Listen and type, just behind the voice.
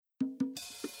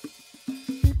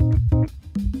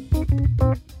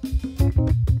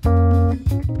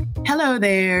Hello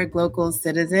there, global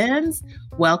citizens.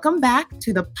 Welcome back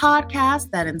to the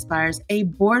podcast that inspires a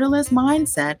borderless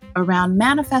mindset around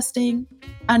manifesting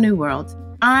a new world.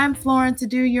 I'm Florence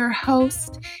Adu, your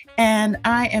host, and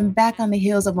I am back on the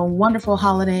heels of a wonderful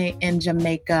holiday in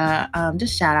Jamaica.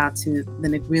 Just shout out to the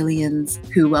Negrilians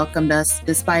who welcomed us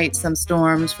despite some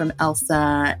storms from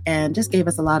Elsa and just gave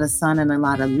us a lot of sun and a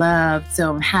lot of love. So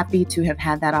I'm happy to have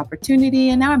had that opportunity.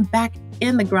 And now I'm back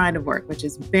in the grind of work, which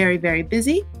is very, very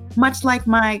busy. Much like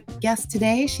my guest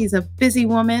today, she's a busy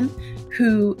woman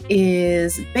who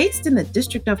is based in the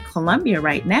District of Columbia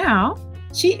right now.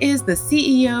 She is the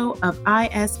CEO of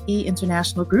ISE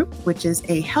International Group, which is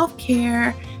a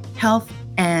healthcare, health,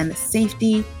 and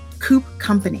safety coupe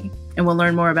company. And we'll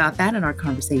learn more about that in our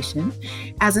conversation.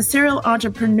 As a serial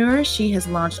entrepreneur, she has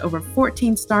launched over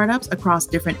 14 startups across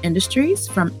different industries,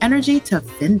 from energy to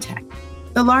fintech.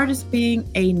 The largest being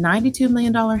a $92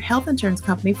 million health insurance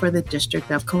company for the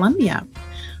District of Columbia.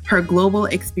 Her global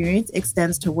experience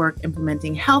extends to work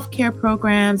implementing healthcare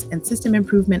programs and system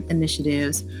improvement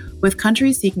initiatives with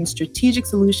countries seeking strategic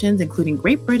solutions, including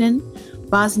Great Britain,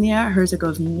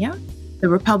 Bosnia-Herzegovina, the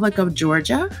Republic of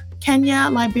Georgia, Kenya,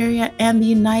 Liberia, and the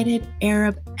United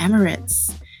Arab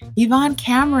Emirates. Yvonne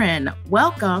Cameron,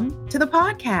 welcome to the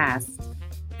podcast.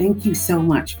 Thank you so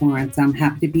much, Florence. I'm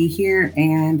happy to be here,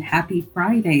 and happy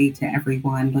Friday to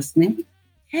everyone listening.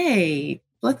 Hey,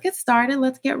 let's get started.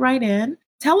 Let's get right in.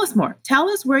 Tell us more. Tell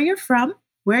us where you're from,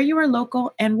 where you are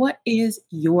local, and what is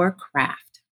your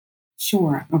craft?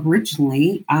 Sure.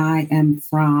 Originally, I am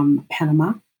from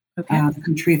Panama, the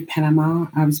country of Panama.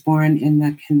 I was born in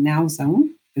the Canal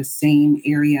Zone, the same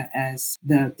area as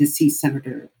the deceased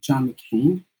Senator John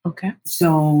McCain. Okay.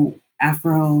 So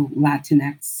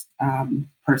Afro-Latinx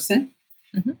person.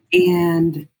 Mm-hmm.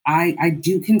 And I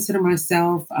do consider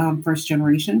myself first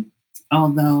generation,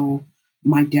 although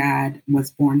my dad was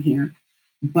born here.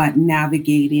 But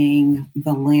navigating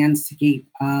the landscape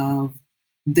of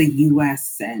the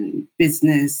U.S. and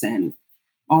business and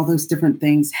all those different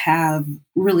things have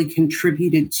really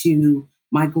contributed to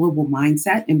my global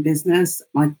mindset in business,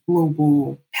 my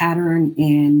global pattern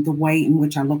in the way in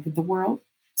which I look at the world.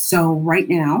 So right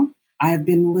now, I have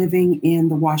been living in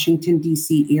the Washington,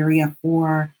 D.C. area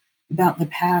for about the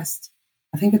past,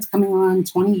 I think it's coming on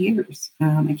 20 years.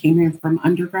 I came here from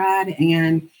undergrad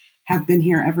and have been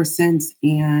here ever since,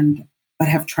 but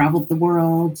have traveled the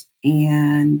world,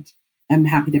 and I'm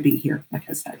happy to be here, like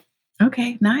I said.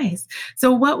 Okay, nice.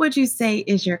 So what would you say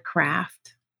is your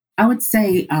craft? I would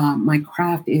say my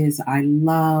craft is I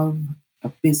love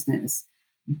business,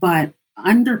 but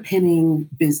underpinning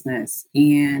business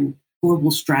and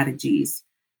global strategies,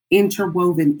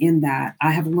 interwoven in that, I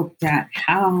have looked at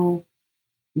how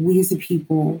we as a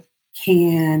people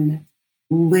can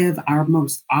live our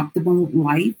most optimal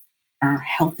life, our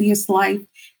healthiest life,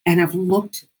 and have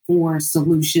looked for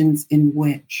solutions in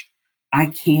which I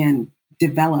can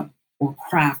develop or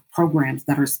craft programs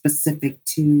that are specific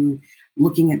to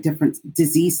looking at different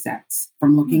disease sets,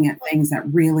 from looking at things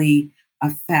that really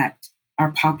affect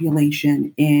our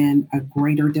population in a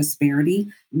greater disparity,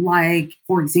 like,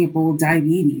 for example,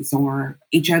 diabetes or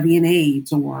HIV and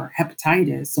AIDS or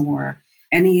hepatitis or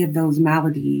any of those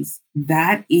maladies.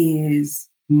 That is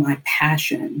my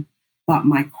passion. But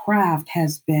my craft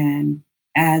has been,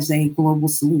 as a global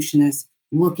solutionist,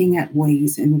 looking at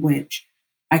ways in which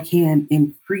I can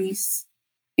increase,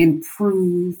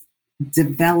 improve,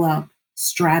 develop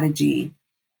strategy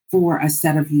for a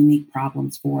set of unique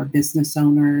problems for business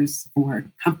owners, for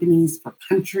companies, for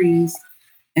countries,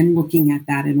 and looking at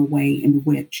that in a way in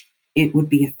which it would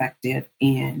be effective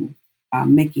in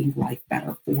making life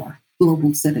better for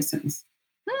global citizens.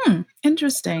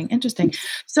 Interesting.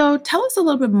 So tell us a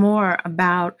little bit more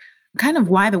about kind of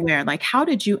why the where, like how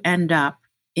did you end up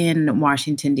in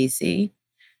Washington, D.C.?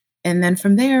 And then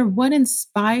from there, what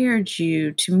inspired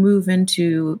you to move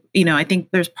into, I think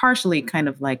there's partially kind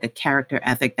of like a character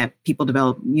ethic that people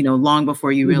develop, long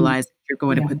before you realize you're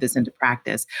going to put this into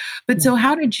practice. But so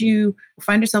how did you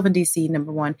find yourself in DC,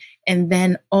 number one, and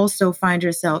then also find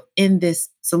yourself in this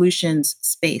solutions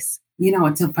space?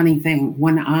 It's a funny thing.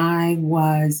 When I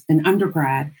was an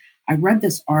undergrad, I read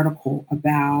this article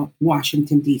about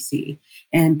Washington, D.C.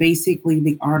 And basically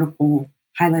the article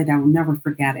highlighted, I will never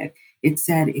forget it. It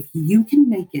said, if you can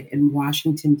make it in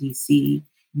Washington, D.C.,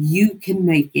 you can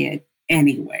make it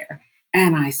anywhere.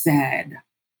 And I said,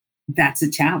 that's a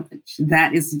challenge.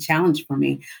 That is a challenge for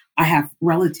me. I have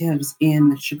relatives in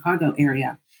the Chicago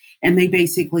area, and they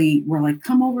basically were like,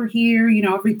 come over here.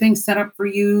 Everything's set up for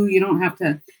you. You don't have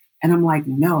to. And I'm like,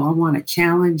 no, I want a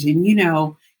challenge. And,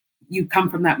 you come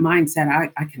from that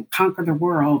mindset, I can conquer the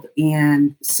world.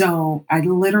 And so I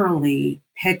literally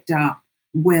picked up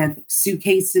with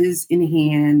suitcases in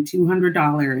hand,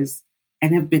 $200,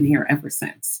 and have been here ever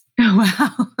since. Wow.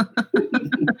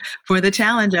 For the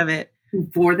challenge of it.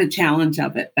 For the challenge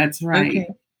of it. That's right.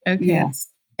 Okay. Yes.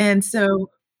 And so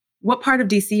what part of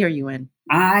DC are you in?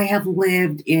 I have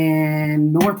lived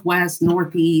in Northwest,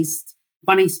 Northeast.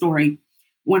 Funny story.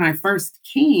 When I first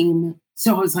came,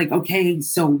 so I was like, okay,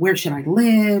 so where should I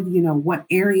live? What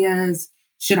areas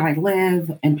should I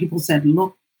live? And people said,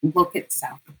 look at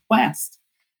Southwest.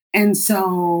 And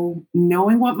so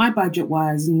knowing what my budget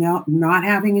was, not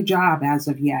having a job as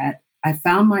of yet, I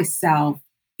found myself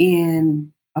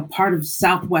in a part of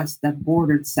Southwest that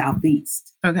bordered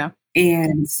Southeast. Okay.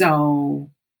 And so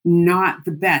not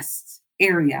the best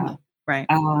area. Right.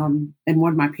 And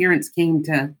when my parents came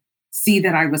to see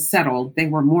that I was settled, they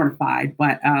were mortified,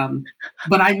 but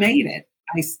I made it.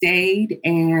 I stayed,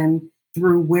 and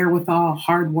through wherewithal,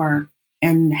 hard work,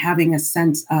 and having a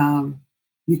sense of,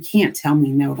 you can't tell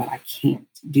me no, that I can't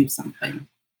do something.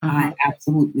 I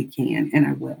absolutely can, and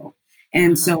I will.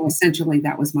 And so essentially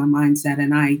that was my mindset.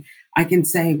 And I can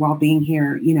say, while being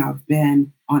here, I've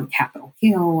been on Capitol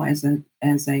Hill as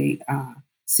a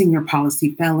senior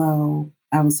policy fellow.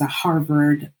 I was a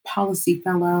Harvard policy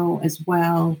fellow as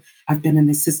well. I've been an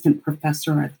assistant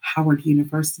professor at Howard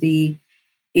University,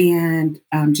 and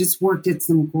just worked at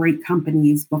some great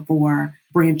companies before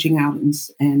branching out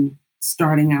and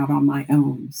starting out on my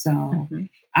own. So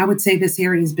I would say this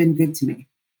area has been good to me.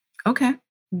 Okay.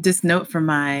 Just note for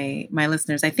my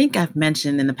listeners, I think I've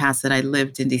mentioned in the past that I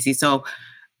lived in DC. So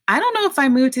I don't know if I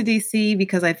moved to DC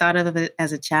because I thought of it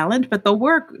as a challenge, but the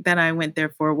work that I went there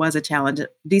for was a challenge.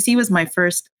 DC was my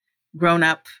first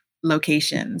grown-up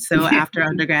location. So after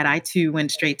undergrad, I too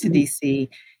went straight to DC,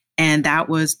 and that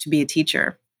was to be a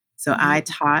teacher. So I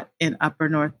taught in Upper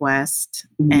Northwest,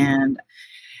 and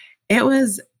it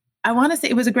was, I want to say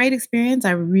it was a great experience.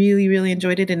 I really, really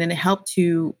enjoyed it. And then it helped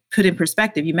to put in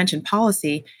perspective. You mentioned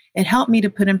policy. It helped me to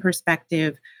put in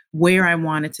perspective where I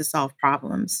wanted to solve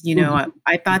problems.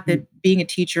 I thought that being a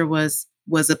teacher was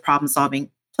a problem solving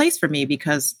place for me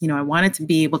because, I wanted to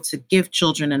be able to give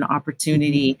children an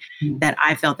opportunity that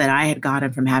I felt that I had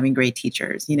gotten from having great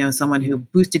teachers, someone who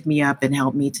boosted me up and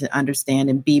helped me to understand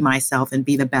and be myself and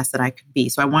be the best that I could be.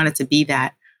 So I wanted to be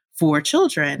that for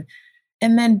children.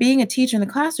 And then being a teacher in the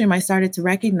classroom, I started to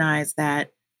recognize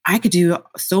that I could do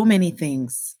so many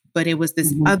things, but it was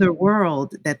this other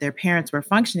world that their parents were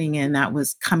functioning in that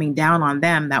was coming down on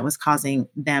them, that was causing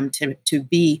them to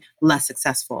be less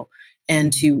successful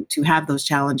and to have those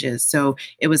challenges. So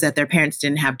it was that their parents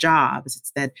didn't have jobs.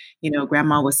 It's that,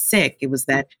 grandma was sick. It was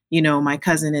that, my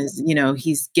cousin is,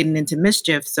 he's getting into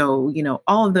mischief. So,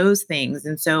 all of those things.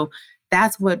 And so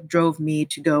that's what drove me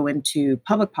to go into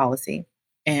public policy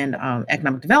and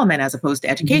economic development as opposed to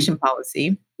education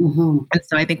policy. And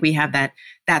so I think we have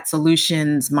that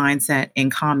solutions mindset in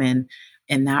common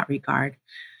in that regard.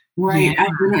 Right.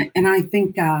 Yeah. And I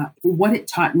think what it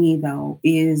taught me, though,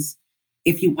 is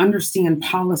if you understand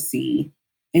policy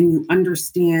and you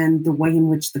understand the way in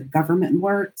which the government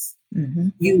works,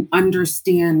 you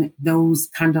understand those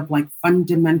kind of like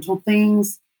fundamental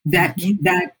things that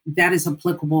is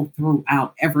applicable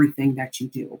throughout everything that you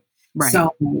do. Right.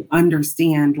 So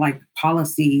understand like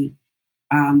policy,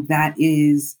 that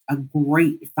is a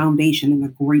great foundation and a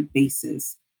great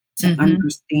basis to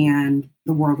understand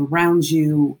the world around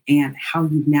you and how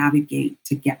you navigate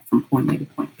to get from point A to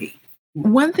point B.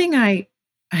 One thing I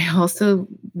also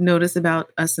notice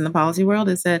about us in the policy world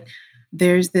is that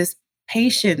there's this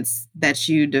patience that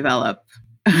you develop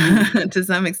to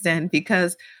some extent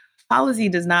because policy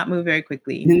does not move very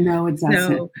quickly. No, it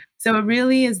doesn't. So it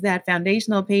really is that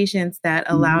foundational patience that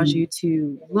allows you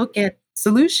to look at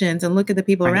solutions and look at the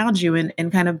people around you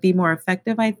and kind of be more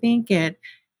effective, I think, at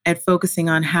focusing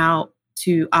on how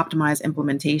to optimize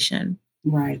implementation.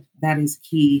 Right. That is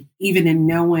key. Even in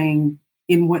knowing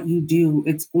in what you do,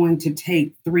 it's going to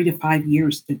take 3 to 5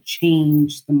 years to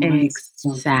change the mindset.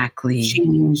 Exactly.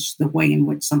 Change the way in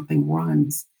which something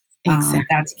runs. Exactly.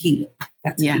 That's key.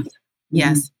 That's key.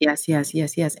 Yes.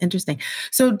 Interesting.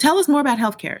 So tell us more about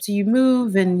healthcare. So you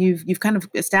move and you've kind of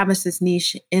established this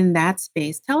niche in that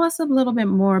space. Tell us a little bit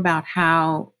more about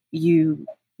how you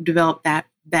developed that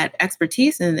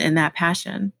expertise and that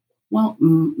passion. Well,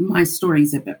 my story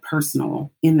is a bit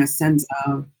personal in the sense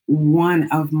of one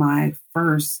of my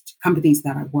first companies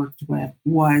that I worked with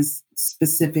was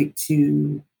specific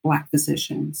to Black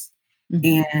physicians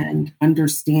and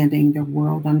understanding their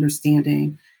world,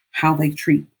 understanding how they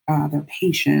treat their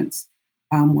patients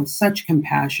with such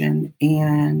compassion.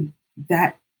 And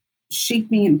that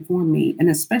shaped me and formed me. And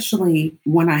especially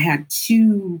when I had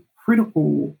two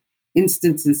critical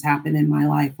instances happen in my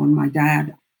life when my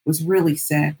dad was really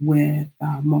sick with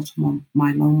multiple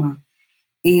myeloma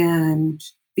and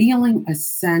feeling a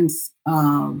sense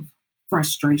of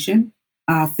frustration,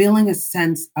 feeling a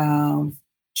sense of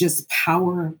just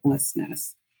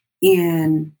powerlessness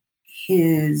in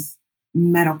his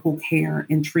medical care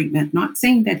and treatment. Not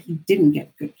saying that he didn't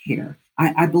get good care.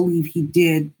 I believe he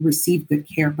did receive good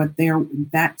care, but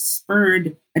that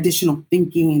spurred additional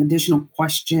thinking and additional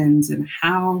questions and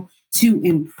how to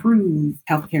improve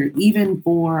healthcare, even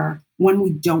for when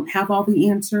we don't have all the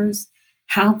answers.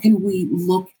 How can we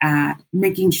look at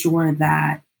making sure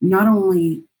that not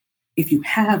only if you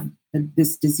have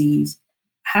this disease,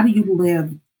 how do you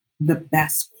live the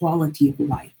best quality of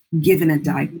life, given a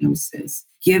diagnosis,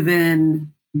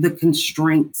 given the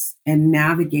constraints and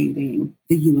navigating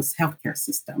the U.S. healthcare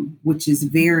system, which is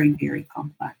very, very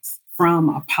complex from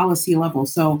a policy level.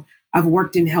 So I've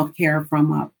worked in healthcare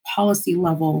from a policy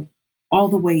level all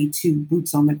the way to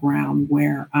boots on the ground,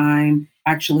 where I'm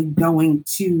actually going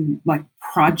to like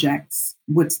projects,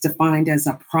 what's defined as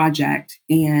a project,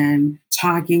 and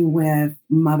talking with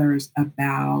mothers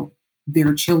about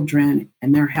their children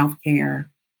and their healthcare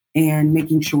and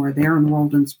making sure they're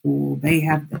enrolled in school. They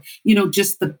have,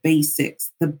 just the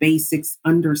basics,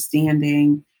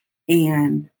 understanding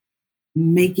and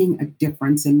making a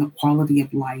difference in the quality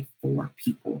of life for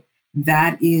people.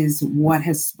 That is what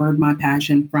has spurred my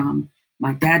passion, from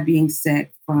my dad being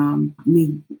sick, from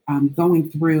me going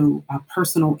through a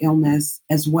personal illness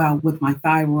as well with my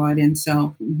thyroid. And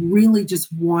so really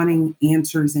just wanting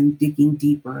answers and digging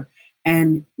deeper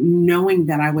and knowing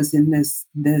that I was in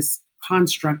this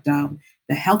construct of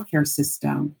the healthcare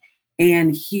system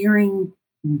and hearing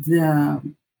the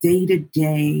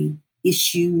day-to-day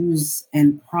issues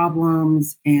and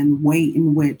problems and way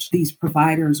in which these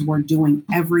providers were doing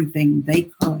everything they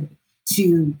could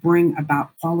to bring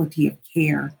about quality of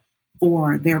care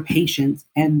for their patients,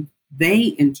 and they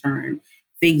in turn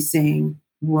facing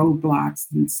roadblocks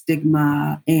and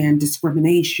stigma and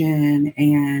discrimination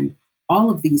and all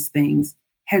of these things,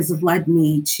 has led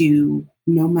me to,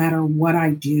 no matter what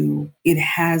I do, it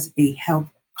has a health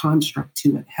construct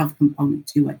to it, health component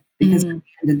to it. Because at the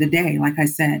end of the day, like I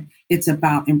said, it's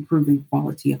about improving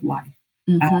quality of life.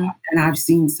 And I've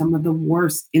seen some of the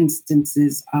worst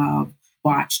instances of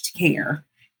botched care.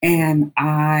 And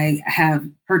I have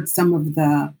heard some of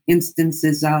the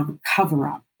instances of cover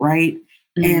up, right?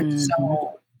 And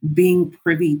so being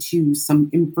privy to some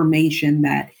information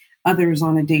that others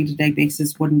on a day-to-day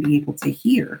basis wouldn't be able to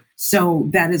hear. So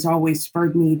that has always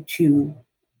spurred me to,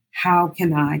 how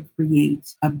can I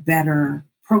create a better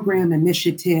program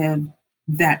initiative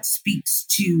that speaks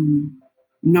to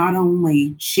not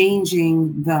only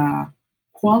changing the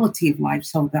quality of life,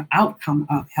 so the outcome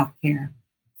of healthcare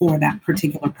for that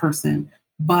particular person,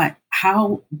 but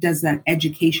how does that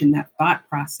education, that thought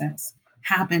process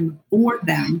happen for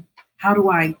them? How do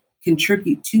I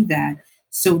contribute to that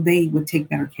so they would take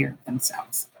better care of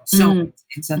themselves? So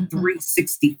it's a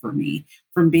 360 for me,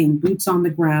 from being boots on the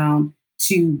ground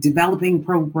to developing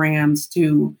programs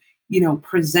to,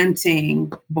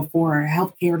 presenting before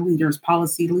healthcare leaders,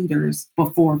 policy leaders,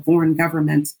 before foreign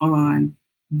governments on,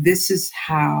 this is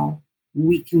how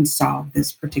we can solve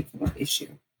this particular issue.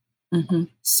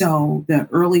 So the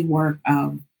early work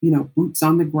of, boots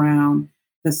on the ground,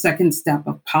 the second step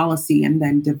of policy, and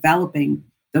then developing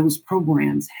those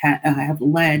programs have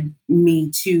led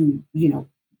me to,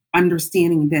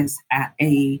 understanding this at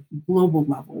a global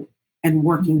level and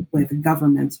working with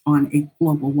governments on a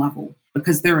global level,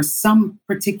 because there are some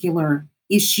particular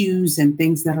issues and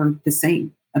things that are the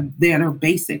same, that are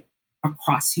basic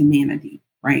across humanity,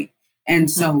 right? And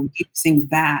so using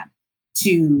that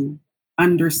to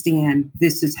understand,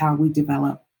 this is how we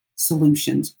develop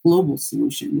solutions, global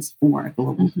solutions for a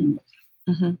global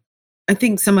community. I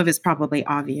think some of it's probably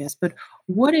obvious, but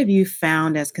what have you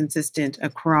found as consistent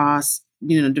across,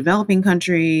 developing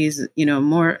countries,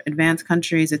 more advanced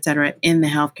countries, et cetera, in the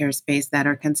healthcare space that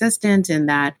are consistent and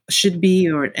that should be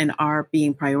and are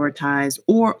being prioritized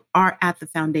or are at the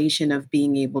foundation of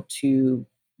being able to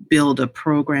build a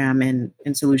program and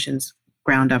solutions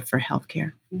ground up for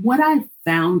healthcare? What I've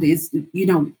found is,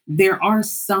 there are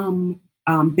some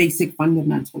basic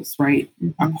fundamentals, right,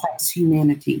 across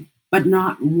humanity, but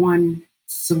not one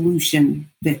solution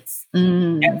fits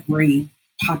every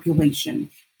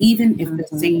population. Even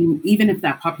if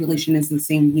that population is the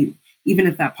same youth, even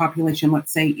if that population,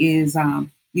 let's say, is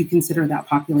you consider that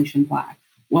population Black.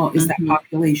 Well, is that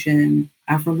population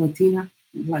Afro-Latinx?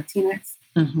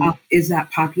 Is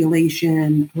that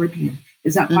population Caribbean?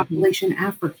 Is that Mm-hmm. population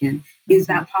African? Is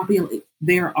that population?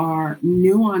 There are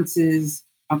nuances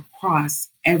across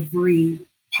every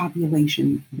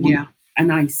population group. Yeah.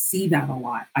 And I see that a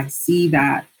lot. I see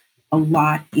that a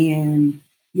lot in,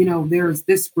 there's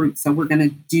this group. So we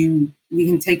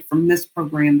can take from this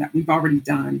program that we've already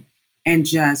done and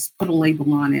just put a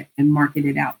label on it and market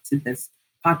it out to this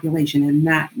population. And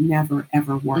that never,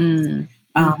 ever works.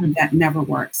 Mm-hmm. That never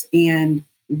works. And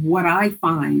what I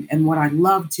find and what I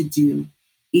love to do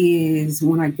is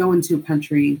when I go into a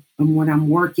country and when I'm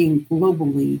working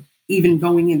globally, even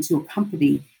going into a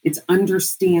company, it's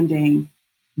understanding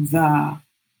I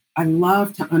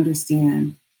love to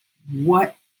understand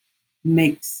what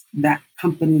makes that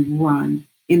company run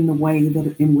in the way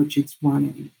that in which it's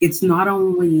running. It's not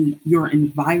only your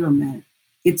environment,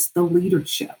 it's the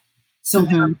leadership. So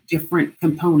there are different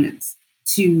components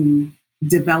to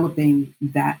developing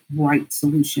that right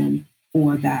solution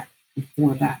for that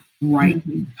right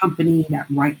company, that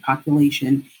right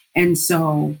population. And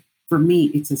so for me,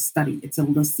 it's a study, it's a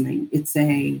listening, it's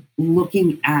a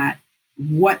looking at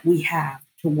what we have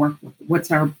to work with,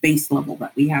 what's our base level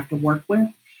that we have to work with,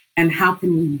 and how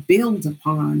can we build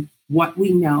upon what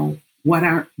we know, what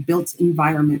our built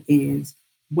environment is,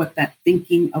 what that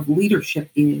thinking of leadership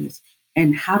is,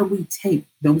 and how do we take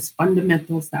those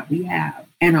fundamentals that we have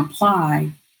and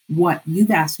apply what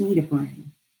you've asked me to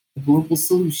bring, the global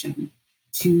solution,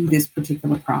 to this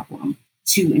particular problem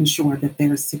to ensure that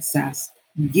there's success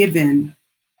given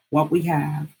what we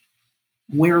have,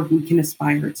 where we can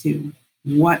aspire to,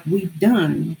 what we've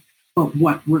done, but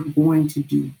what we're going to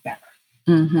do better,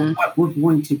 what we're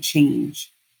going to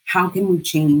change. How can we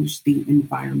change the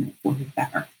environment for the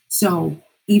better? So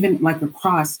even like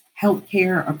across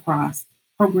healthcare, across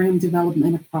program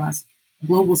development, across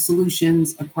global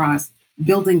solutions, across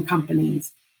building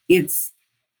companies, it's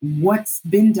what's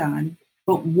been done,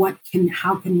 but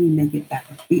how can we make it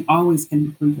better? We always can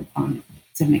improve upon it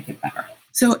to make it better.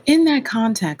 So in that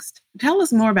context, tell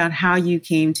us more about how you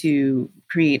came to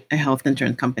create a health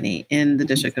insurance company in the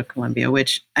District of Columbia,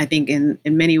 which I think in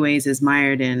many ways is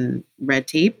mired in red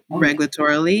tape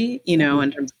regulatorily, in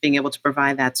terms of being able to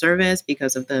provide that service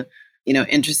because of the,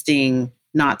 interesting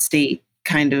not state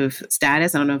kind of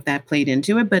status. I don't know if that played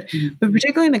into it, but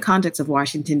particularly in the context of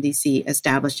Washington, D.C.,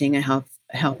 establishing a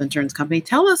health insurance company,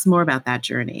 tell us more about that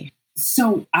journey.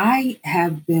 So I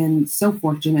have been so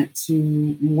fortunate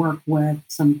to work with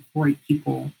some great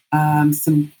people,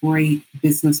 some great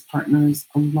business partners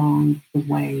along the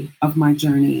way of my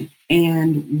journey.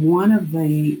 And one of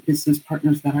the business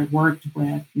partners that I worked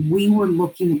with, we were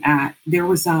looking at, there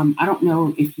was, I don't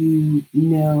know if you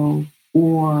know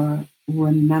or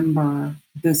remember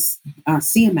this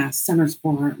CMS, Centers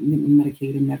for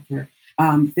Medicaid and Medicare.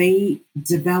 They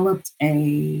developed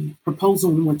a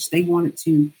proposal in which they wanted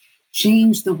to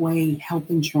change the way health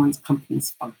insurance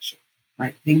companies function,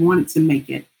 right? They wanted to make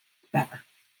it better.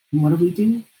 And what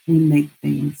do? We make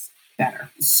things better.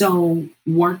 So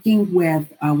working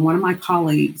with one of my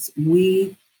colleagues,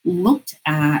 we looked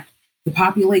at the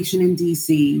population in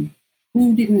DC,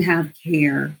 who didn't have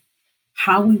care,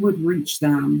 how we would reach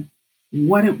them,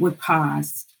 what it would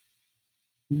cost,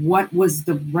 what was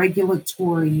the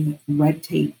regulatory red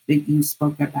tape that you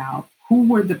spoke about, who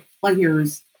were the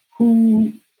players,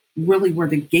 who really were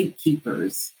the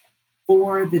gatekeepers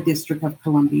for the District of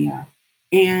Columbia.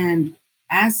 And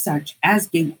as such, as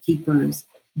gatekeepers,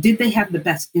 did they have the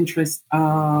best interest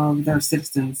of their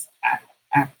citizens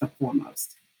at the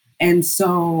foremost? And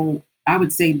so I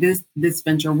would say this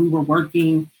venture, we were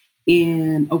working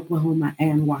in Oklahoma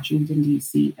and Washington,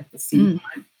 D.C. at the same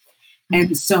time.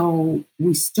 And so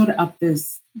we stood up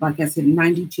this, like I said,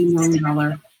 $92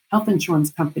 million health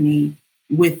insurance company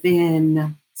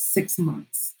within 6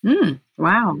 months.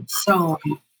 Wow. So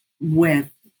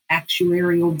with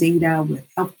actuarial data, with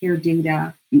healthcare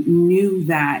data, knew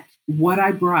that what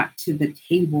I brought to the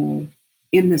table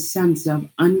in the sense of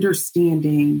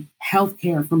understanding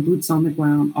healthcare from boots on the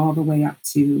ground all the way up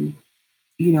to,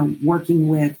 working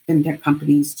with fintech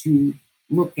companies to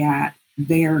look at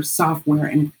their software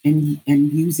and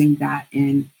using that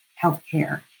in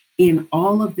healthcare in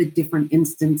all of the different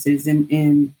instances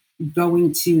in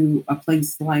going to a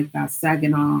place like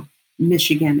Saginaw,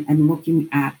 Michigan, and looking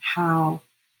at how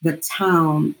the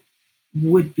town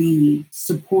would be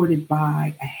supported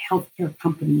by a healthcare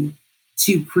company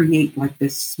to create like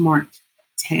this smart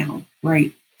town,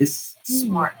 right? This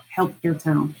smart healthcare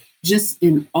town. Just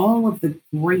in all of the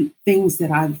great things that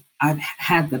I've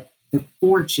had the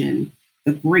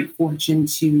great fortune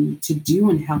to do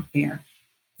in healthcare,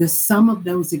 the sum of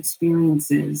those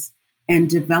experiences and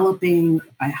developing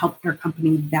a healthcare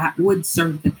company that would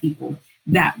serve the people,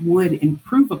 that would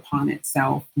improve upon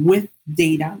itself with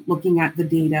data, looking at the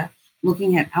data,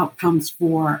 looking at outcomes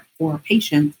for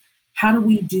patients. How do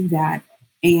we do that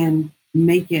and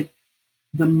make it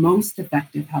the most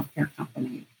effective healthcare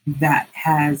company that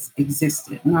has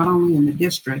existed, not only in the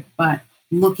district, but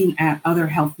looking at other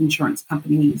health insurance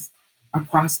companies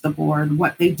across the board,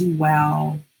 what they do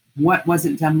well, what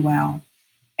wasn't done well,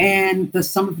 and the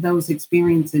sum of those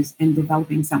experiences in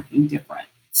developing something different.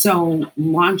 So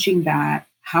launching that,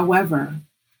 however,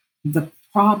 the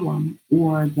problem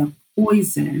or the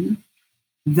poison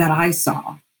that I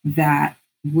saw that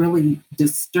really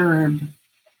disturbed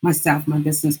myself, my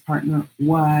business partner,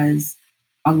 was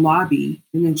a lobby,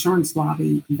 an insurance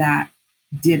lobby that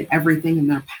did everything in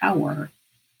their power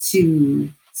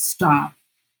to stop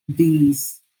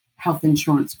these health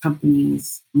insurance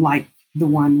companies like the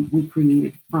one we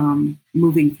created from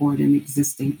moving forward and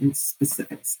existing in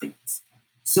specific states.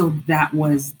 So that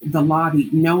was the lobby,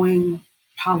 knowing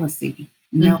policy,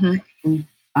 knowing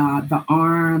the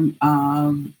arm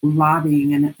of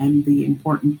lobbying and the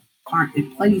important part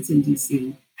it plays in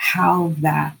DC, how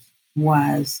that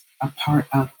was a part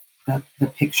of the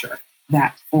picture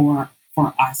that for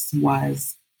us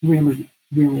was really,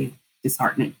 really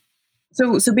disheartening.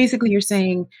 So basically you're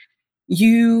saying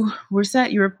you were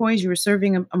set, you were poised, you were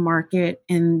serving a market,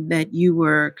 and that you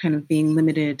were kind of being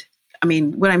limited. I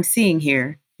mean, what I'm seeing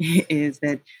here is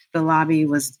that the lobby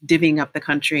was divvying up the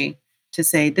country to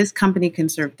say this company can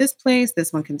serve this place,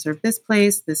 this one can serve this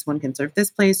place, this one can serve this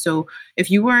place. So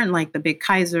if you weren't like the big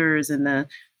Kaisers and the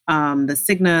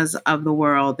Cignas of the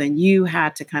world, then you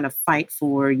had to kind of fight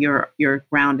for your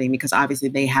grounding, because obviously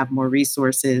they have more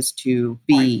resources to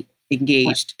be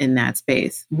engaged in that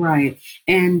space. Right.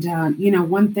 And,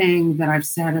 one thing that I've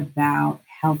said about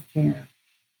healthcare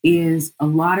is a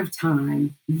lot of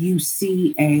time you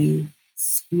see a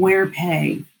square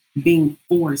peg being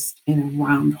forced in a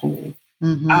round hole.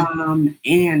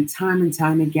 And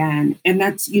time again. And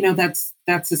that's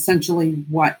essentially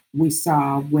what we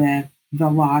saw with the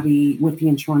lobby, with the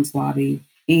insurance lobby,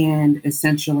 and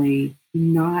essentially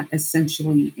not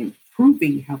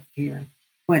improving healthcare,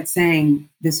 but saying,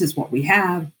 this is what we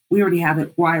have. We already have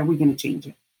it. Why are we going to change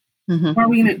it? Why are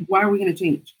we going to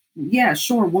change? Yeah,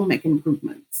 sure, we'll make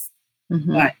improvements,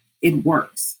 but it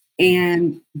works.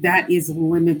 And that is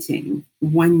limiting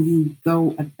when you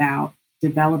go about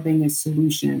developing a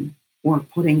solution or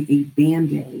putting a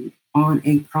Band-Aid on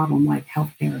a problem like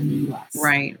healthcare in the U.S.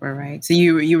 Right. So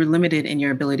you were limited in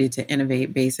your ability to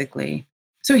innovate, basically.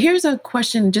 So here's a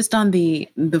question just on the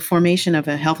formation of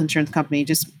a health insurance company,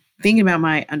 just thinking about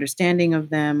my understanding of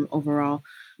them overall.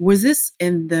 Was this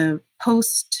in the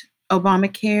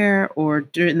post-Obamacare or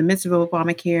during the midst of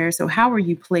Obamacare? So how were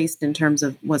you placed in terms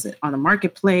of, was it on the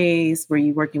marketplace? Were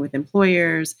you working with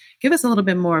employers? Give us a little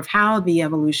bit more of how the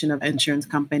evolution of insurance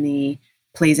company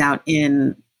plays out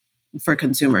for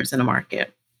consumers in a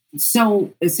market.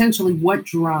 So essentially what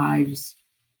drives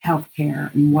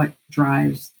healthcare and what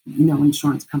drives,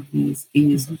 insurance companies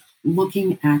is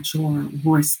looking at your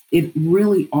risk. It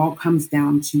really all comes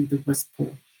down to the risk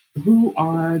pool. Who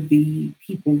are the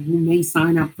people who may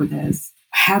sign up for this?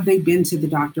 Have they been to the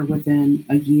doctor within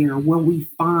a year? Will we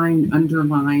find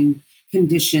underlying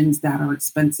conditions that are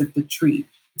expensive to treat?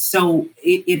 So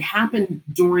it happened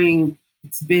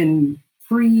it's been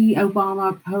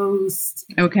pre-Obama, post,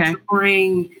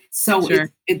 during. So sure.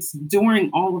 It's during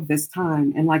all of this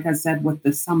time. And like I said, with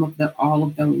the sum of all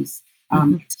of those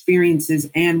experiences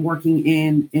and working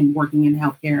in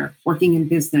healthcare, working in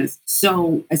business.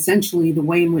 So essentially the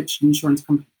way in which insurance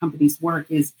companies work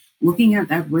is looking at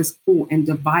that risk pool and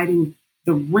dividing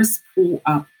the risk pool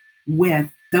up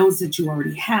with those that you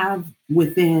already have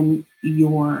within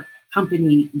your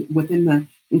company, within the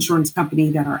insurance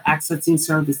company that are accessing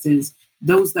services,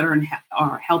 those that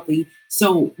are healthy.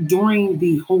 So during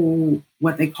the whole,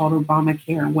 what they called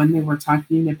Obamacare, when they were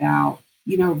talking about,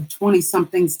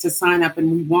 20-somethings to sign up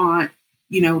and we want,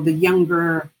 the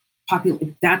younger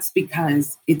population, that's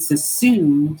because it's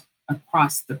assumed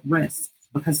across the risk,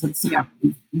 because it's,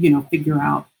 figure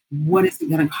out what is it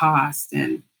going to cost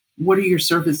and what are your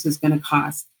services going to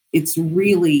cost. It's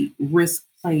really risk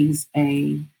plays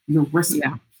a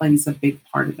big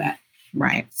part of that.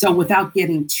 Right. So without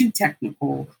getting too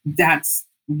technical, that's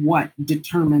what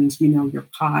determines, your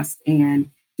cost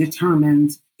and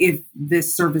determines if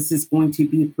this service is going to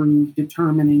be approved,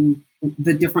 determining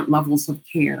the different levels of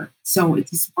care. So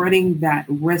it's spreading that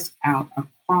risk out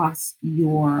across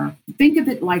think of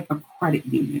it like a credit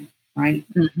union, right?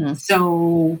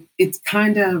 So it's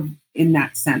kind of in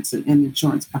that sense, an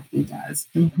insurance company does.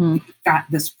 You've got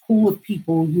this pool of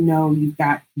people, you've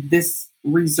got this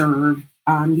reserve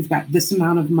You've got this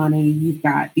amount of money. You've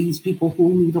got these people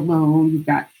who need a loan. You've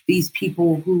got these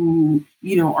people who,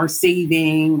 are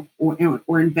saving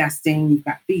or investing. You've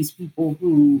got these people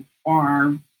who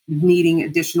are needing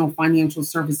additional financial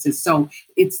services. So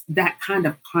it's that kind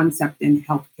of concept in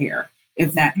healthcare,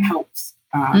 if that helps,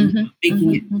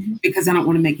 making it, because I don't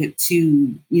want to make it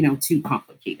too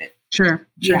complicated. Sure.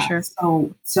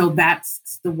 So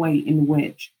that's the way in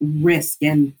which risk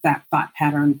and that thought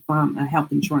pattern from a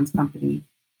health insurance company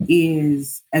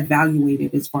is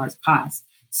evaluated as far as cost.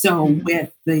 So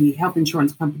with the health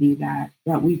insurance company that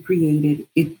we created,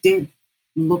 it did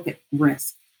look at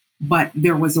risk, but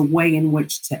there was a way in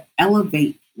which to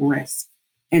elevate risk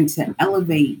and to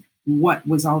elevate what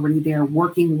was already there,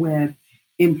 working with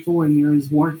employers,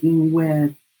 working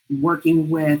with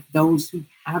those who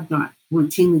have not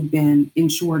routinely been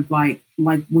insured, like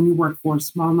when you work for a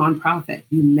small nonprofit.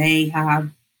 You may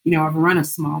have, I've run a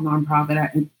small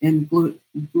nonprofit and grew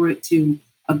it to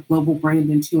a global brand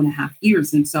in 2.5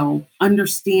 years. And so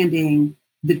understanding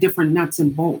the different nuts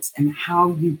and bolts and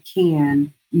how you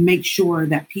can make sure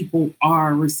that people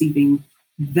are receiving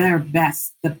the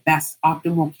best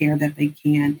optimal care that they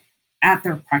can at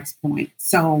their price point.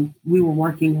 So we were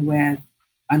working with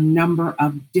a number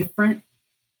of different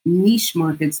niche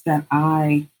markets that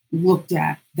I looked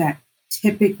at that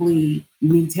typically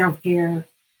needs healthcare,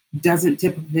 doesn't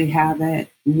typically have it,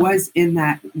 was in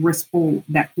that risk pool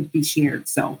that could be shared.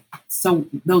 So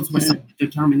those were some of the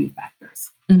determining factors.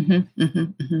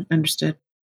 Understood.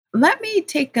 Let me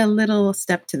take a little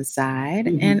step to the side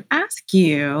and ask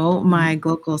you my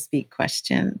Glocal Speak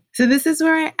question. So this is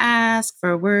where I ask for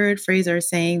a word, phrase, or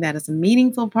saying that is a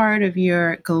meaningful part of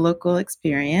your Glocal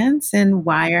experience and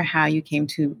why or how you came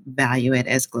to value it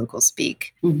as Glocal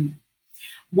Speak.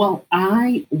 Well,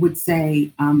 I would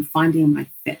say finding my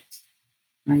fit,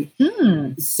 right?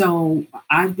 So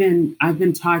I've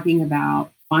been talking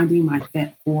about finding my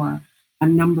fit for a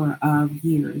number of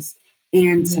years.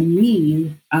 And to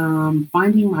me,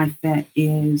 finding my fit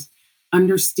is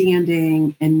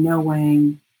understanding and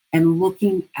knowing and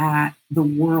looking at the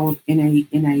world in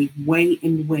a way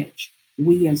in which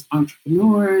we as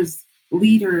entrepreneurs,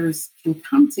 leaders can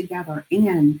come together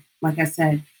and, like I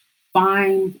said,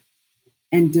 find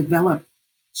and develop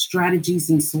strategies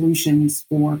and solutions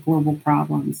for global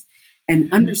problems.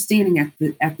 And understanding at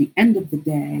the end of the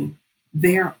day,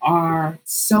 there are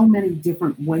so many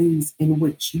different ways in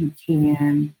which you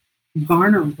can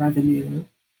garner revenue,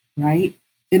 right?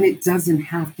 And it doesn't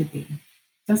have to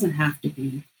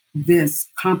be this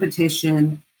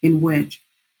competition in which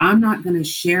I'm not going to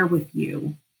share with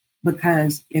you,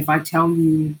 because if I tell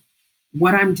you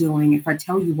what I'm doing, if I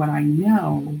tell you what I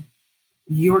know,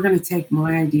 you're going to take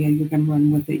my idea, you're going to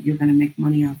run with it, you're going to make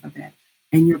money off of it,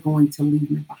 and you're going to leave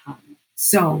me behind.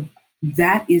 So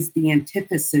that is the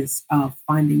antithesis of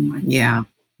finding my fit,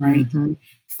 right?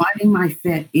 Finding my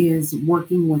fit is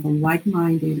working with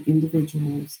like-minded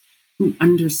individuals who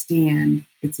understand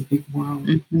it's a big world,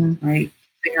 right?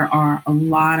 There are a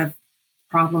lot of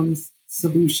problems,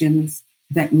 solutions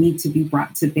that need to be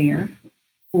brought to bear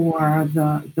for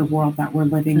the world that we're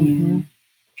living in.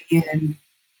 And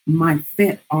my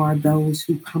fit are those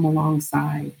who come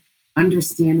alongside,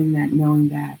 understanding that, knowing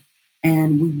that,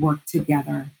 and we work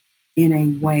together in a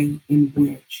way in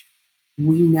which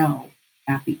we know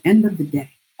at the end of the day,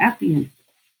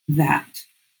 that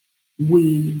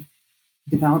we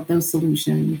develop those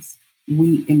solutions,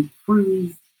 we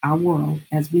improve our world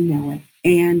as we know it,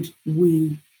 and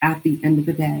we, at the end of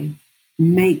the day,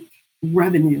 make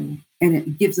revenue. And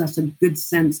it gives us a good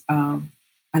sense of,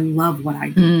 I love what I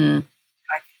do.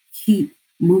 I keep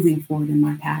moving forward in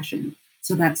my passion.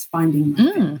 So that's finding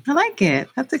my fit. I like it.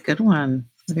 That's a good one.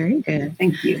 Very good.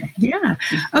 Thank you. Yeah.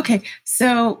 Okay.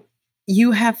 So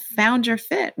you have found your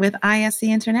fit with ISE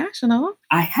International.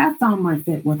 I have found my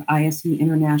fit with ISE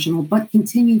International, but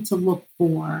continue to look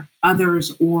for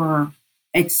others or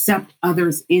accept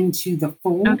others into the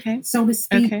fold, so to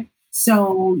speak.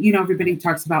 So, everybody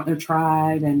talks about their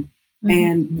tribe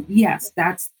and yes,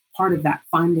 that's part of that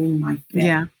finding my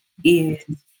fit is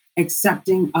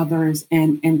accepting others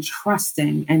and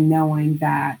trusting and knowing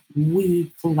that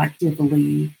we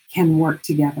collectively can work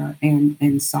together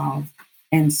and solve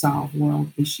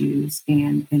world issues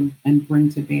and bring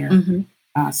to bear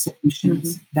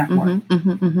solutions that work.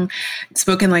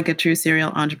 Spoken like a true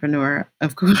serial entrepreneur,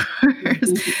 of course.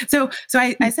 So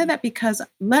I said that because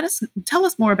tell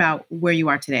us more about where you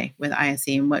are today with ISE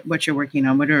and what you're working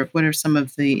on. What are some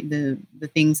of the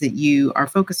things that you are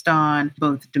focused on,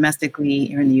 both domestically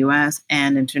here in the U.S.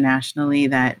 and internationally,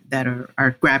 that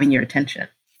are grabbing your attention?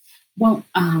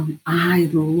 I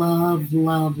love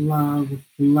Mm-hmm.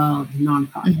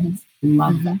 nonprofits.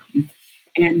 Love Mm-hmm. them.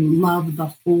 And love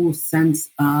the whole sense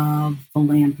of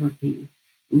philanthropy.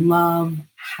 Love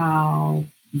how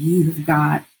you've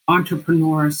got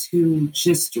entrepreneurs who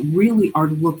just really are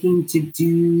looking to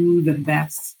do the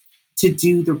best, to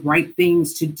do the right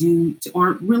things,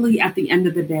 or really at the end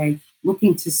of the day,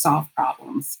 looking to solve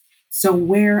problems. So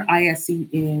where ISE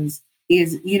is,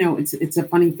 it's a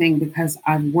funny thing because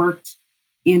I've worked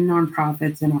in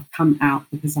nonprofits and I've come out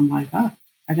because I'm like, oh,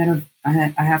 I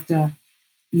have to,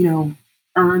 you know,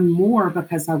 earn more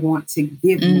because I want to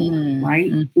give more, right?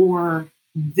 Mm-hmm. Or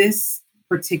this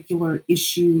particular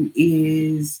issue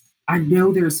is, I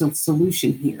know there's a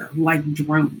solution here, like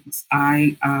drones.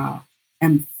 I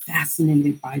am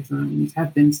fascinated by drones,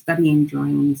 have been studying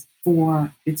drones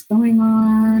for, it's going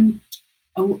on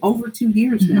over 2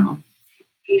 years Mm-hmm. now.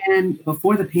 And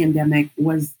before the pandemic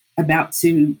was about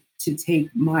to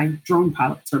take my drone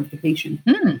pilot certification.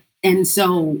 Mm. And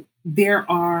so there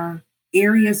are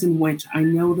areas in which I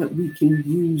know that we can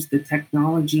use the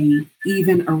technology,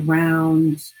 even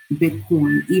around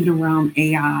Bitcoin, even around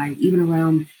AI, even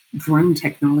around drone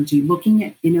technology, looking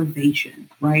at innovation,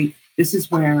 right? This is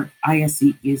where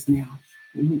ISE is now.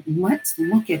 Let's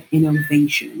look at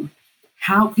innovation.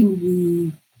 How can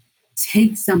we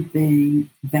take something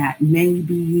that may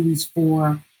be used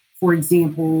for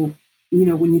example,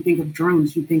 when you think of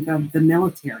drones, you think of the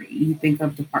military, you think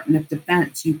of Department of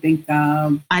Defense, you think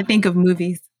of. I think of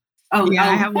movies. Oh, Yeah,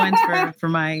 I oh, have one for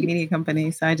my media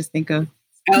company, so I just think of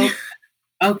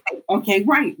oh, okay,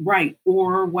 right,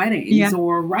 or weddings, yeah,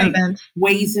 or right, events.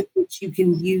 ways in which you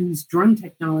can use drone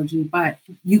technology, but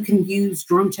you can use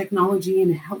drone technology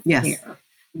in Yes. healthcare.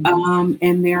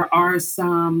 And there are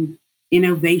some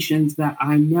innovations that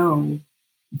I know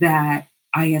that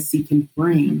ISC can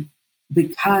bring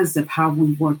because of how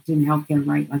we worked in healthcare,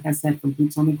 right? Like I said, from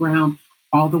boots on the ground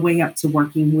all the way up to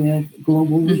working with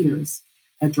global leaders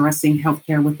addressing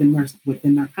healthcare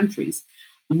within their countries,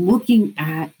 looking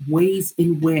at ways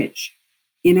in which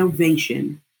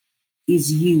innovation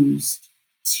is used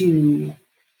to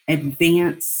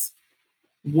advance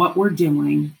what we're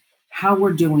doing, how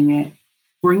we're doing it,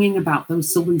 bringing about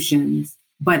those solutions,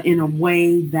 but in a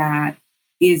way that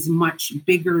is much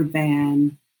bigger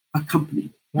than a company,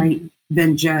 right?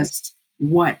 Than just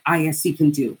what ISC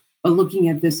can do, but looking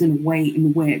at this in a way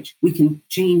in which we can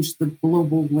change the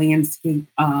global landscape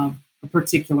of a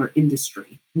particular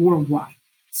industry worldwide.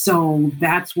 So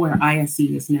that's where ISE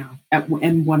is now.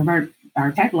 And one of our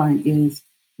tagline is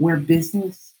where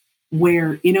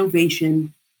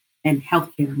innovation and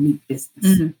healthcare meet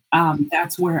business.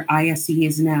 That's where ISE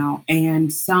is now.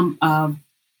 And some of,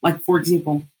 like, for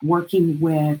example, working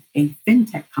with a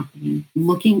fintech company,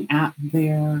 looking at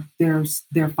their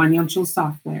financial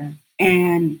software.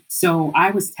 And so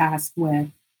I was tasked with,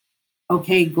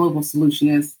 okay, global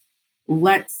solutionist,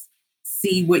 let's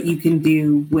see what you can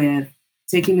do with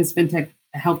taking this fintech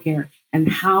healthcare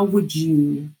and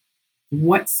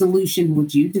what solution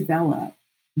would you develop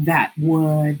that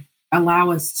would allow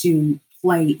us to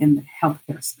play in the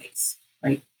healthcare space,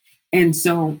 right? And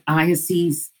so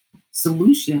ISC's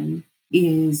solution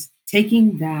is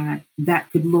taking that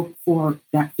could look for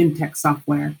that fintech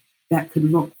software that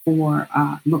could look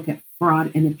at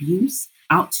fraud and abuse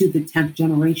out to the 10th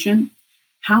generation.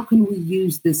 How can we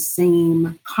use the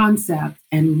same concept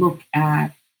and look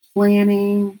at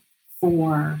planning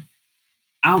for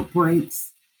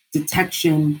outbreaks,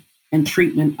 detection, and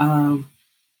treatment of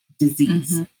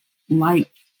disease, like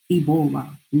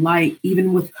Ebola, like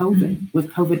even with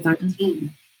COVID-19,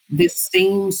 this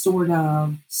same sort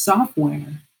of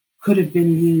software could have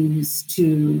been used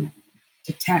to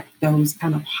detect those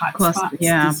kind of hotspots,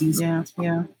 disease.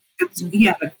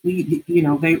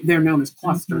 They're known as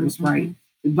clusters, right?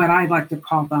 But I like to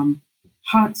call them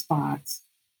hotspots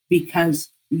because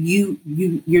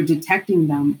you're detecting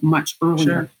them much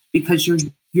earlier because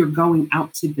you're going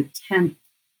out to the 10th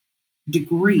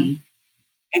degree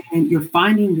and you're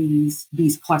finding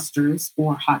these clusters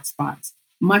or hotspots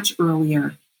much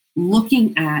earlier,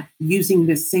 looking at using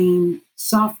the same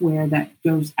software that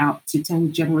goes out to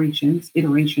 10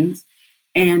 iterations,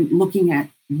 and looking at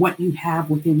what you have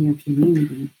within your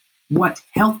community, what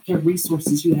healthcare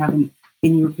resources you have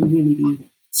in your community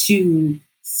to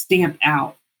stamp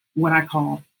out what I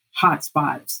call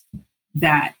hotspots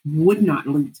that would not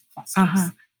lead to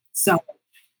clusters. So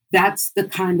that's the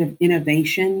kind of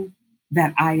innovation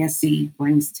that ISE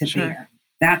brings to bear.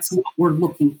 That's what we're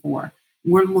looking for.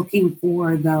 We're looking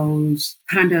for those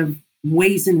kind of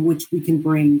ways in which we can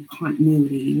bring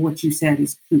continuity. What you said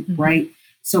is COOP, right?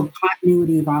 So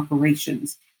continuity of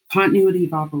operations, Continuity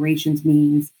of operations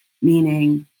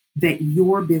meaning that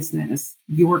your business,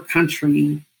 your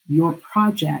country, your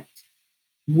project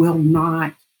will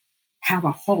not have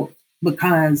a halt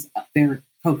because their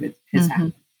COVID has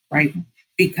happened, right?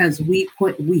 Because we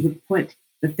have put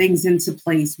the things into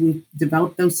place. We've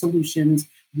developed those solutions.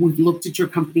 We've looked at your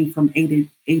company from A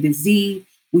to Z.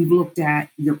 We've looked at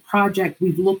your project.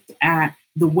 We've looked at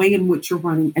the way in which you're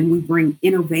running, and we bring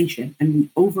innovation and we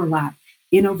overlap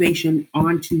innovation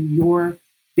onto your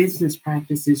business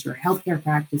practices, your healthcare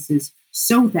practices,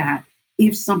 so that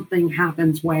if something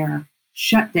happens where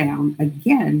shut down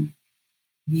again,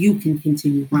 you can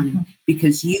continue running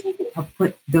because you have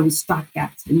put those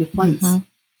stopgaps into place.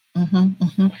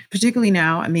 Particularly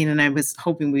now, I mean, and I was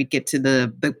hoping we'd get to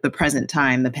the present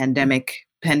time, the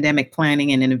pandemic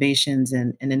planning and innovations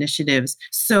and initiatives.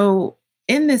 So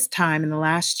in this time, in the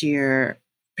last year,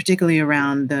 particularly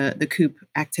around the COOP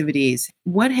activities,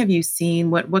 what have you seen?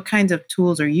 What kinds of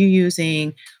tools are you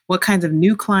using? What kinds of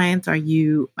new clients are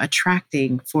you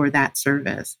attracting for that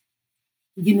service?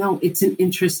 It's an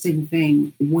interesting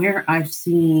thing where I've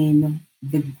seen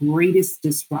the greatest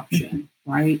disruption,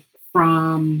 right,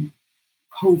 from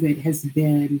COVID has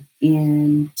been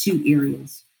in two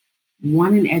areas.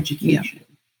 One in education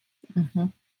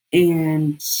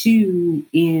and two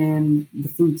in the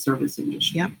food service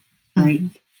industry, right?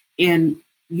 And,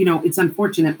 it's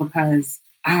unfortunate because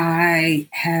I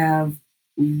have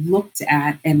looked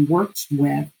at and worked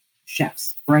with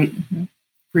chefs, right,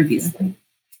 previously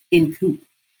in COOP.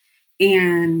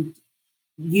 And,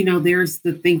 there's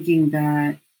the thinking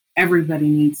that everybody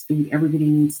needs food, everybody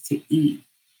needs to eat.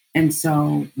 And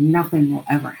so nothing will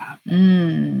ever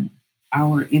happen,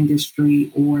 our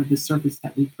industry or the service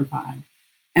that we provide.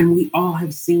 And we all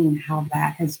have seen how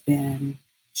that has been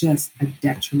just a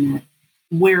detriment,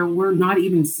 where we're not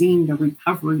even seeing the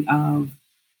recovery of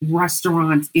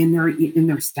restaurants in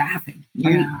their staffing.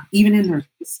 Right? Even in their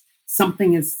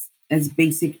something as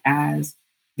basic as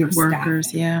their workers.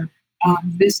 Staffing.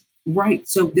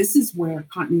 So this is where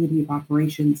continuity of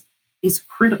operations is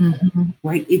critical,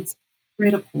 right? It's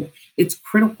critical. It's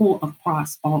critical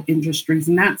across all industries.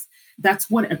 And that's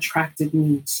what attracted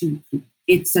me to COOP.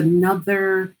 It's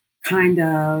another kind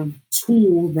of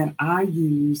tool that I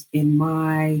use in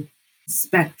my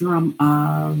spectrum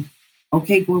of,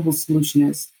 okay, global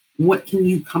solutionist, what can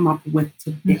you come up with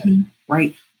today,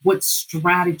 right? What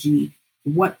strategy,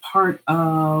 what part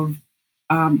of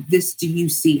this do you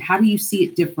see? How do you see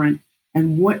it different?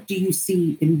 And what do you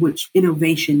see in which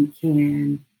innovation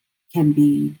can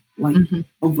be like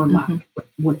overlapped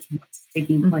with what's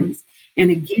taking place?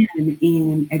 And again,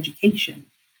 in education,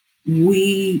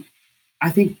 I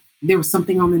think there was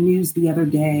something on the news the other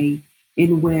day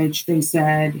in which they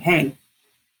said, hey,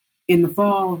 in the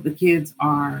fall, the kids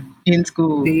are in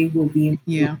school. They will be in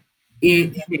school.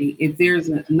 If there's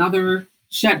another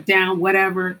shutdown,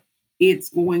 whatever, it's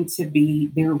going to be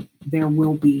there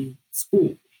will be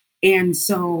school. And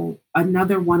so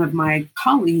another one of my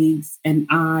colleagues and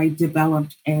I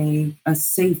developed a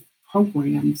safe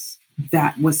programs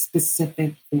that was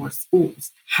specific for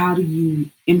schools. How do you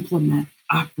implement,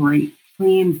 operate,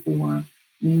 plan for,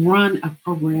 run a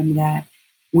program that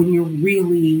when you're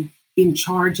really in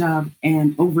charge of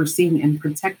and overseeing and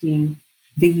protecting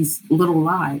these little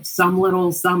lives, some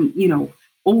little, some,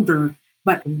 older,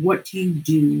 but what do you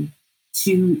do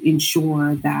to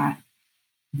ensure that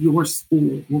your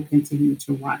school will continue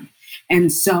to run?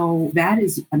 And so that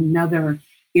is another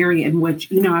area in which,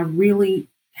 I really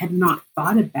had not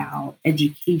thought about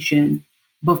education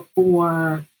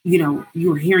before,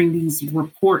 you're hearing these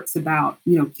reports about,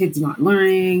 kids not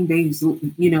learning.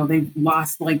 They've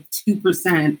lost like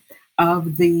 2%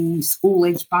 of the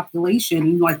school-age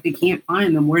population, like they can't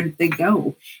find them. Where did they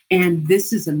go? And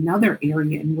this is another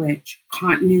area in which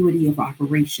continuity of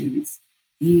operations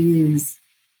is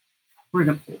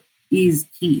critical, is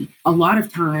key. A lot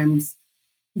of times,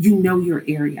 your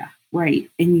area, right?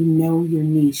 And your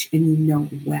niche, and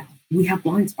it well. We have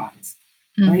blind spots,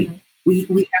 right? We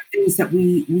have things that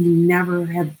we never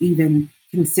have even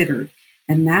considered.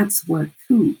 And that's where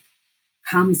COOP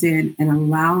comes in and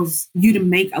allows you to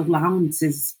make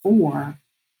allowances for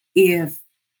if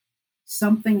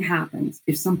something happens,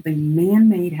 if something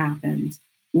man-made happens,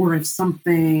 or if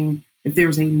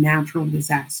there's a natural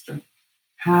disaster.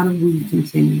 How do we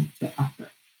continue to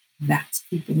operate? That's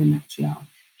COOP in a nutshell.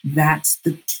 That's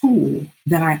the tool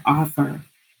that I offer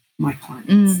my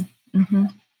clients.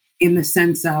 In the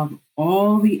sense of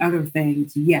all the other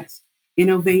things. Yes,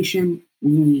 innovation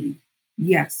we need.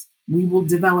 Yes, we will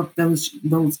develop those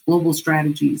global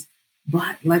strategies,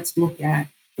 but let's look at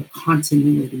the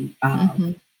continuity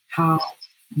of how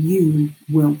you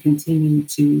will continue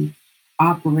to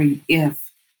operate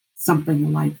if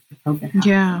something like the COVID happens.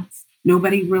 Yeah.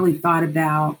 Nobody really thought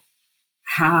about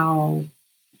how,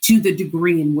 to the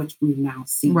degree in which we've now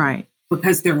seen. Right.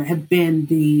 Because there have been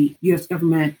the U.S.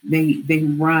 government, they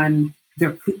run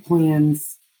their coup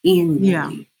plans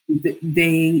annually.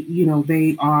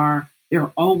 Yeah.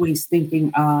 They're always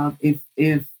thinking of if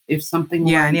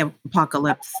something any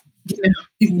apocalypse.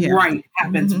 Right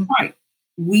happens. Mm-hmm. Right.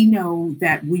 We know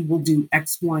that we will do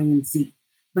X, Y, and Z.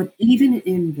 But even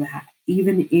in that,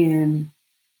 even in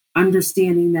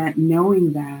understanding that,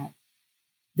 knowing that,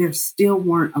 there still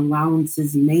weren't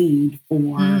allowances made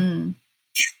for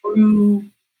true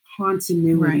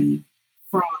continuity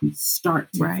from start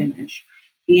to finish.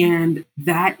 And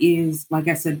that is, like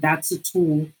I said, that's a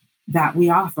tool that we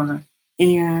offer,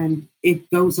 and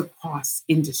it goes across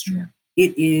industry. Yeah.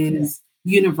 It is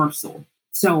universal.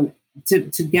 So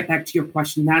to get back to your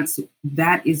question,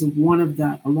 that is one of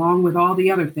the, along with all the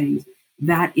other things,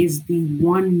 that is the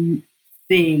one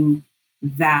thing,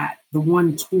 that the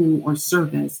one tool or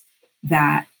service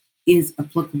that is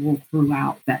applicable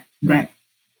throughout, that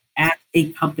at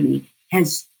a company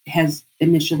has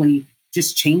initially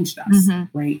just changed us,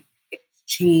 right? It's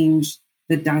changed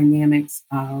the dynamics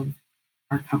of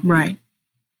our company.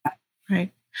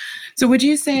 Right. So would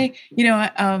you say,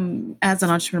 as an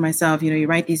entrepreneur myself, you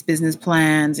write these business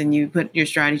plans and you put your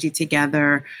strategy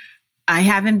together. I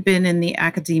haven't been in the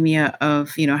academia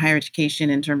of, higher education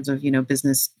in terms of,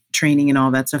 business training and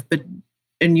all that stuff. But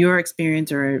in your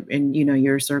experience or in,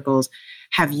 your circles,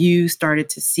 have you started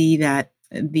to see that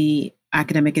the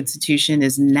academic institution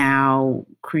is now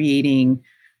creating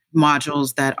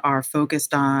modules that are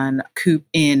focused on COUP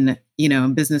in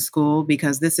business school?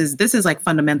 Because this is like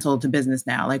fundamental to business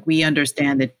now. Like, we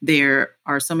understand that there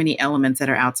are so many elements that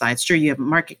are outside. Sure, you have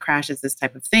market crashes, this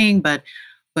type of thing, but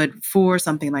for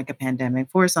something like a pandemic,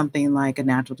 for something like a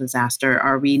natural disaster,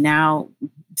 are we now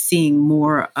seeing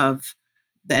more of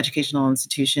the educational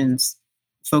institutions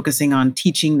focusing on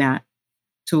teaching that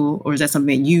tool? Or is that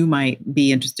something that you might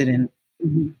be interested in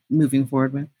moving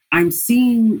forward with? I'm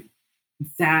seeing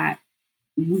that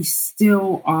we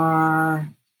still are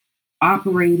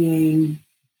operating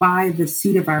by the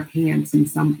seat of our pants in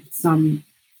some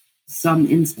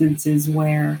instances,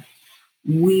 where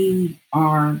we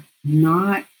are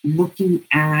not looking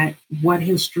at what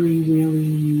history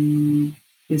really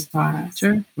has taught us.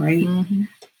 Sure. Right? Mm-hmm.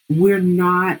 We're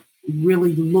not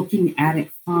really looking at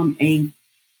it from a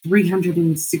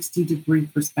 360-degree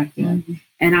perspective. Mm-hmm.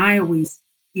 And I always,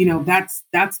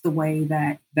 that's the way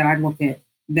that I look at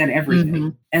that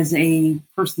everything, as a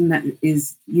person that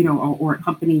is, or a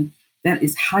company that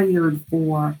is hired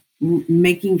for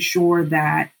making sure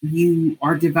that you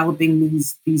are developing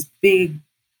these big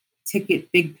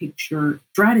ticket, big picture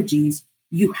strategies.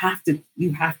 You have to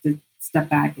step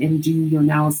back and do your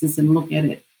analysis and look at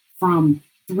it from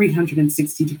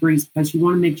 360 degrees, because you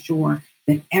want to make sure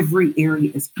that every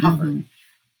area is covered.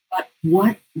 But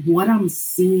what I'm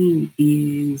seeing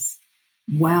is,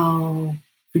 well,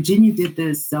 Virginia did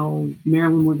this, so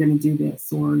Maryland, we're going to do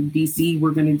this, or DC,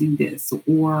 we're going to do this,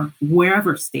 or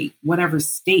whatever state,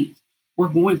 we're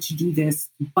going to do this.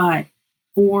 But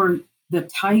for the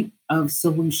type of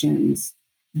solutions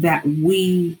that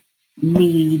we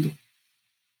need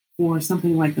for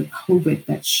something like a COVID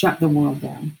that shut the world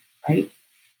down, right?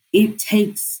 It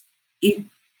takes a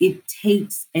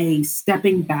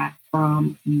stepping back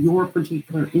from your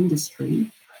particular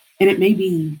industry, and it may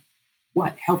be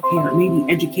healthcare, it may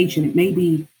be education, it may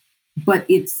be, but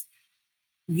it's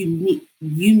unique.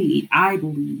 I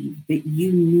believe that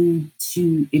you need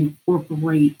to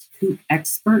incorporate COUP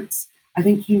experts. I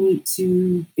think you need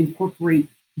to incorporate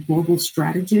global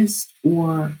strategists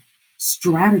or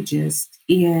strategists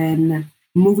in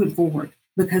moving forward,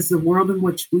 because the world in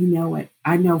which we know it,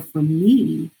 I know for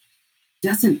me,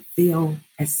 doesn't feel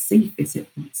as safe as it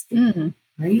once did,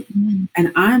 right?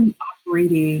 And I'm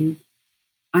operating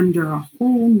under a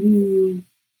whole new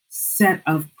set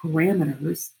of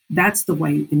parameters. That's the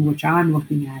way in which I'm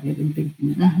looking at it and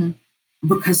thinking about it,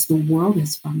 because the world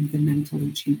has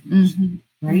fundamentally changed,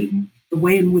 right? The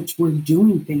way in which we're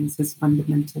doing things has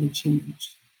fundamentally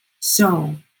changed.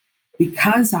 So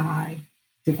because I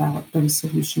developed those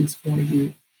solutions for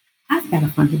you, I've got to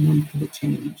fundamentally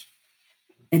change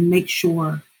and make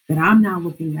sure that I'm now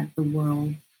looking at the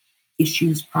world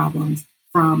issues, problems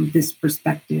from this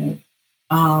perspective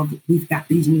of, we've got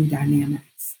these new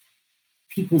dynamics.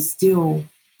 People still,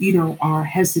 are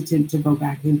hesitant to go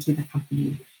back into the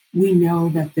company. We know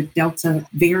that the Delta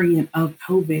variant of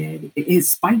COVID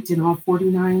is spiked in all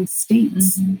 49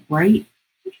 states, right?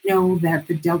 We know that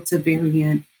the Delta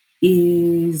variant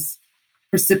is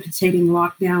precipitating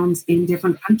lockdowns in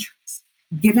different countries.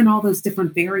 Given all those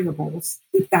different variables,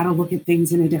 we've got to look at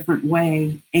things in a different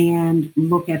way and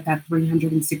look at that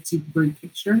 360-degree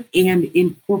picture and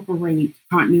incorporate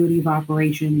continuity of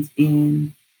operations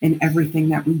in everything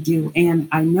that we do. And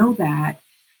I know that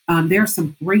there are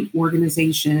some great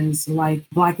organizations like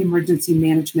Black Emergency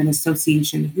Management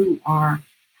Association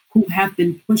who have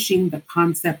been pushing the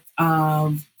concept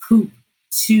of COOP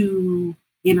to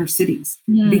inner cities.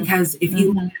 Because if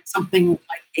you look at something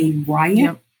like a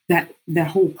riot, that the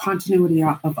whole continuity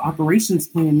of operations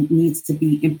plan needs to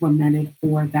be implemented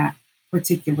for that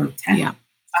particular town.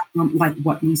 Like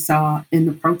what we saw in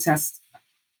the protests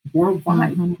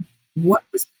worldwide. What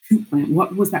was the COOP plan?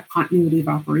 What was that continuity of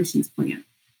operations plan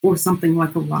for something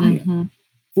like a riot,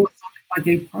 for something like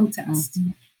a protest?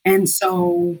 And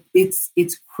so it's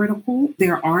critical.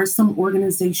 There are some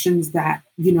organizations that,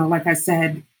 like I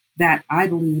said, that I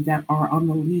believe that are on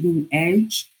the leading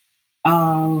edge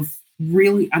of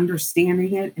really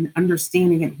understanding it and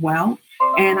understanding it well.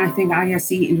 And I think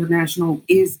ISE International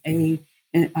is a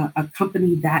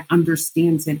company that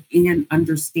understands it and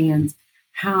understands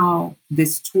how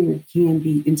this tool can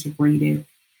be integrated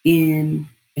in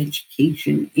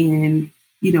education,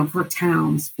 for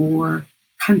towns, for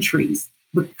countries,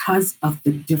 because of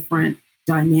the different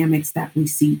dynamics that we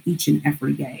see each and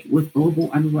every day with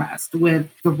global unrest, with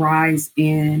the rise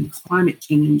in climate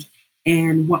change,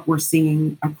 and what we're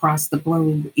seeing across the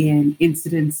globe in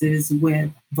incidences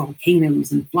with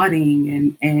volcanoes and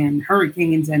flooding and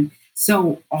hurricanes. And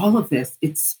so all of this,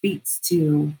 it speaks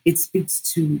to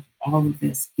all of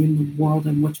this in the world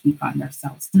in which we find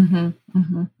ourselves today.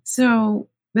 So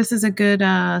this is a good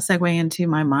segue into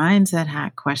my mindset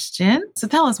hack question. So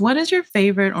tell us, what is your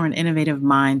favorite or an innovative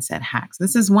mindset hack? So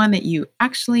this is one that you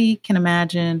actually can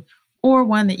imagine, or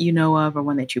one that you know of, or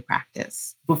one that you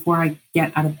practice. Before I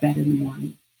get out of bed in the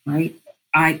morning, right?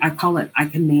 I call it, I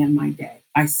command my day.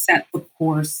 I set the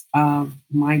course of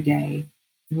my day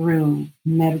through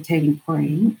meditating,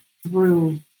 praying,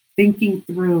 through thinking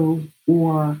through,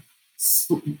 or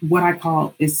what I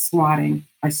call is slotting.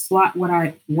 I slot what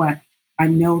I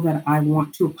know that I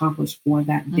want to accomplish for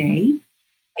that day,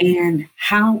 and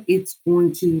how it's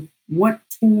going to, what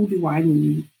tool do I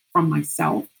need from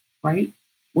myself, right?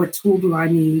 What tool do I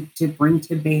need to bring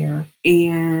to bear,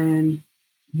 and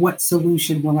what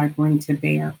solution will I bring to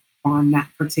bear on that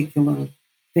particular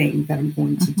thing that I'm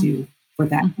going to do for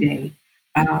that day?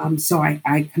 So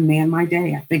I command my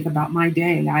day. I think about my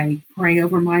day. I pray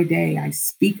over my day. I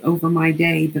speak over my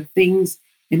day, the things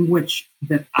in which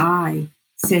that I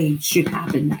say should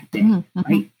happen that day,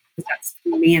 right? Because that's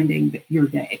commanding your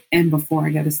day. And before I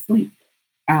go to sleep,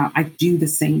 I do the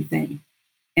same thing.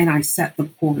 And I set the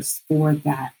course for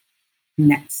that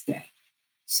next day.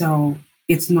 So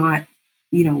it's not,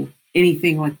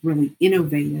 anything like really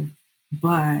innovative,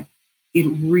 but it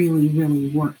really, really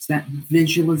works. That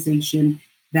visualization,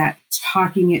 that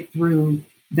talking it through,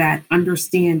 that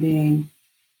understanding,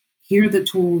 here are the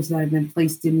tools that have been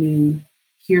placed in me,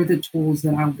 here are the tools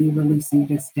that I'll be releasing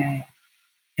this day.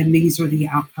 And these are the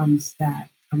outcomes that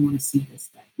I want to see this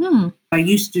day. I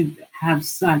used to have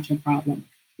such a problem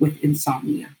with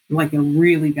insomnia, like a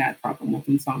really bad problem with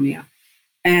insomnia.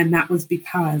 And that was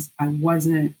because I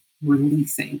wasn't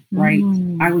releasing, right?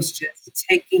 I was just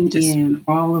taking in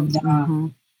all of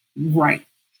the, right,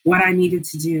 what I needed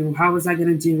to do, how was I going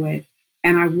to do it?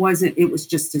 And it was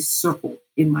just a circle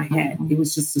in my head. It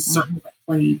was just a circle that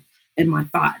played in my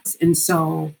thoughts. And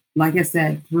so, like I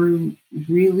said, through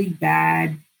really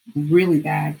bad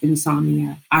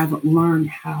insomnia, I've learned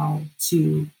how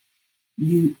to,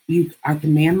 I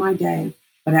command my day,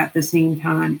 but at the same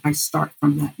time, I start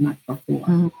from that night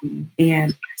before.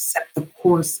 And I set the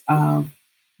course of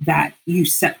that. You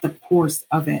set the course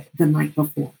of it the night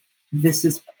before. This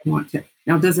is what I want to.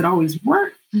 Now, does it always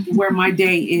work where my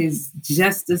day is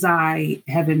just as I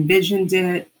have envisioned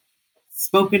it,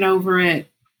 spoken over it,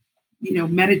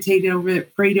 meditated over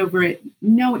it, prayed over it?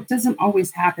 No, it doesn't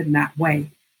always happen that way.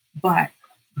 But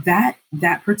that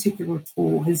particular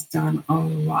tool has done a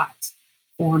lot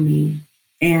for me.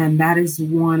 And that is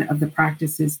one of the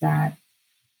practices that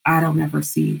I don't ever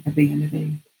see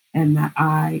abandoning, and that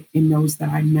in those that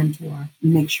I mentor,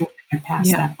 make sure I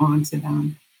pass that on to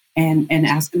them and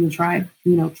ask them to try,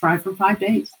 try for 5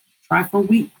 days, try for a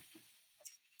week,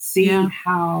 see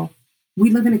how we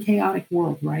live in a chaotic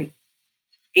world, right?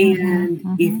 And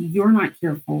if you're not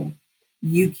careful,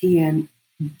 you can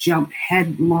jump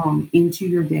headlong into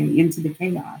your day, into the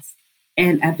chaos.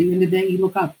 And at the end of the day, you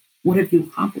look up, what have you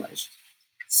accomplished?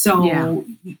 So,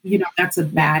 that's a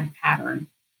bad pattern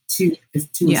to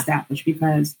establish,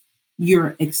 because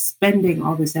you're expending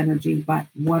all this energy, but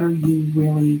what are you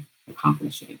really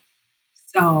accomplishing?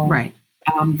 So Right.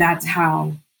 that's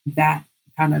how that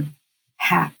kind of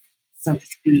hack, so to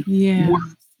speak, Yeah.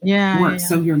 works. Yeah.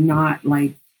 So you're not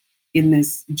like in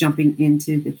this jumping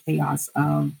into the chaos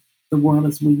of the world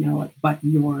as we know it, but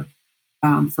you're,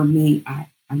 for me, I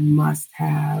must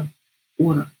have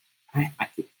order.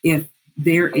 If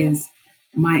there is,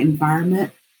 my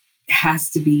environment has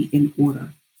to be in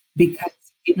order because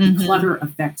clutter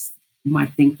affects my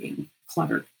thinking,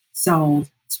 clutter. So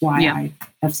that's why I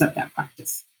have set that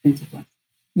practice into place.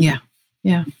 Yeah.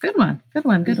 Yeah. Good one.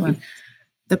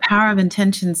 The power of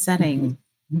intention setting,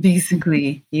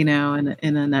 basically, in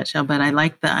a nutshell. But I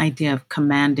like the idea of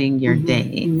commanding your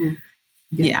day.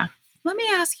 Yeah. Let me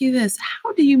ask you this.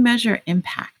 How do you measure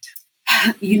impact?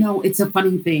 It's a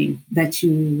funny thing that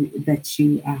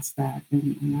you asked that.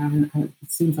 And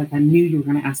it seems like I knew you were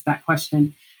going to ask that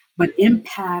question. But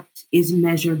impact is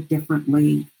measured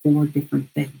differently for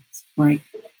different things, right?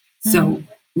 So,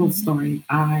 little story.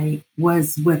 I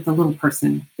was with a little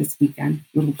person this weekend,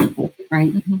 little people,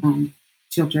 right?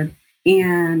 Children.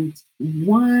 And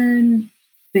one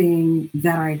thing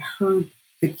that I'd heard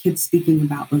the kids speaking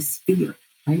about was fear,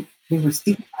 right? They were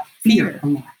speaking about fear a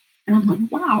lot. And I'm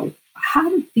like, wow, how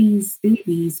did these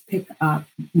babies pick up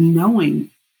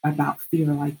knowing about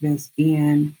fear like this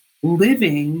and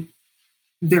living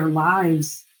their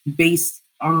lives based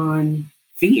on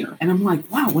fear? And I'm like,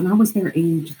 wow, when I was their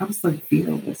age, I was like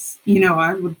fearless.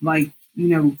 I would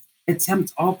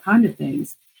attempt all kind of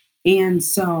things. And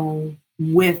so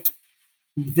with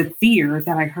the fear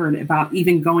that I heard about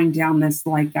even going down this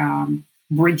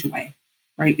bridgeway,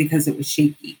 right? Because it was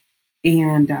shaky.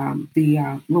 And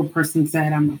the little person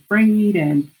said, I'm afraid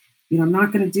and, I'm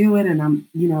not going to do it. And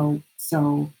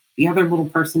so the other little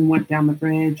person went down the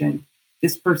bridge and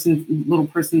this little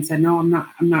person said, no, I'm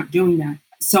not doing that.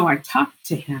 So I talked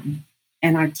to him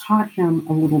and I taught him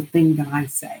a little thing that I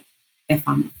say if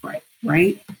I'm afraid,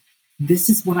 right? This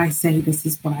is what I say. This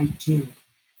is what I do.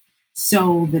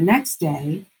 So the next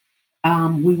day,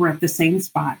 we were at the same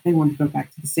spot. They wanted to go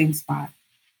back to the same spot.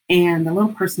 And the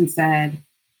little person said,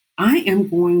 I am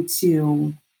going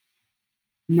to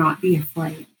not be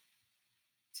afraid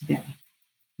today.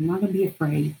 I'm not going to be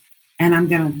afraid. And I'm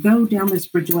going to go down this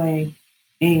bridgeway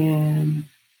and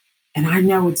I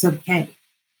know it's okay.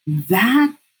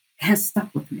 That has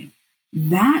stuck with me.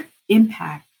 That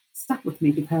impact stuck with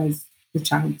me because the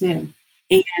child did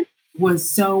and was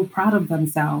so proud of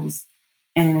themselves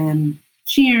and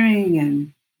cheering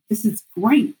and this is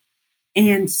great.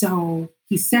 And so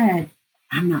he said,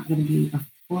 I'm not going to be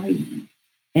afraid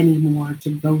anymore to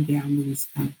go down these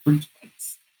kind of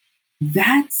bridgeways.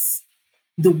 That's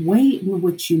the way in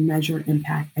which you measure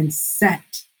impact and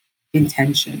set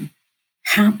intention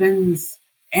happens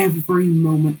every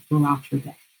moment throughout your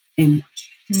day in what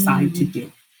you decide to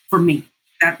do. For me,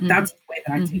 that's the way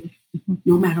that I take it.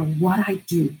 No matter what I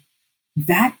do,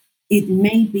 that it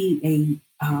may be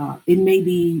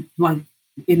like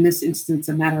in this instance,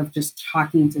 a matter of just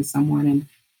talking to someone and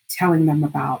telling them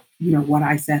about, what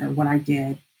I said or what I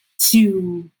did,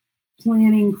 to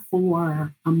planning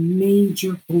for a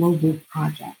major global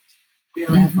project,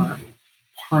 wherever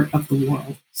part of the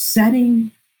world,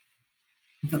 setting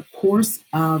the course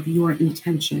of your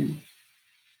intention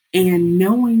and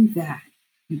knowing that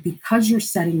because you're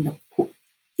setting the course,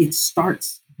 it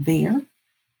starts there,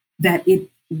 that it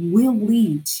will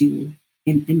lead to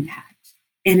an impact.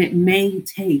 And it may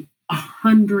take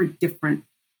 100 different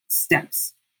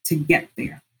steps to get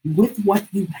there. With what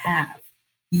you have,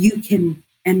 you can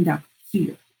end up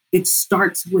here. It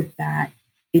starts with that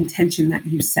intention that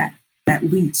you set that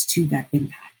leads to that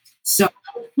impact. So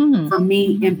for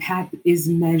me, impact is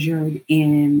measured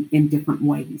in different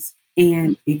ways.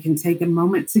 And it can take a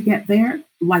moment to get there,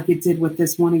 like it did with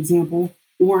this one example,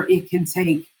 or it can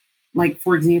take, like,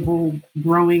 for example,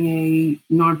 growing a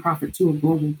nonprofit to a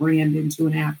global brand in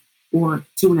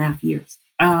 2.5 years.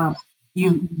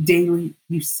 You daily,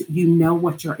 you know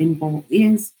what your end goal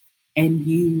is, and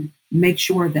you make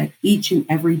sure that each and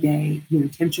every day you're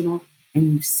intentional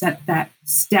and you set that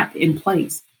step in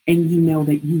place, and you know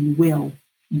that you will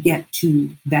get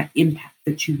to that impact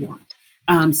that you want.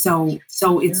 So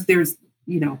there's,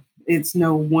 it's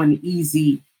no one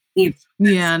easy answer.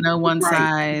 Yeah, no one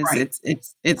size. Right.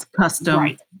 It's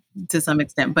custom to some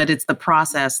extent, but it's the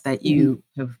process that you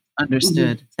have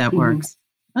understood that works.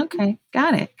 Okay,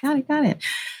 got it.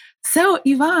 So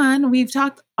Yvonne, we've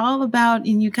talked all about,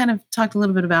 and you kind of talked a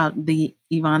little bit about the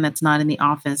Yvonne that's not in the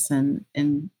office and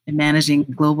managing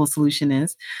global solution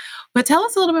is. But tell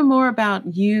us a little bit more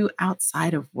about you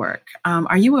outside of work.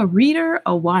 Are you a reader,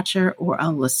 a watcher, or a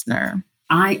listener?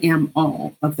 I am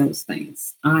all of those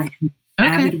things. I am an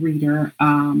Okay. avid reader.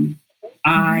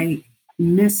 I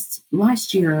missed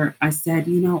last year. I said,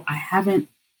 I haven't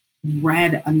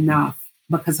read enough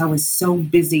because I was so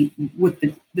busy with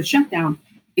the shutdown.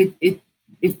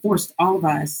 It forced all of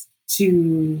us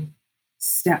to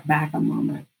step back a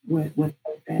moment with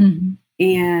COVID. Mhm.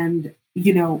 And,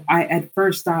 at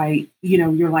first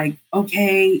you're like,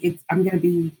 okay, I'm going to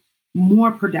be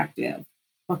more productive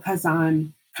because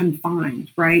I'm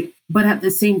confined, right? But at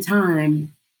the same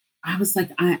time, I was like,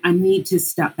 I need to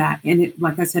step back. And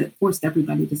like I said, it forced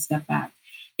everybody to step back.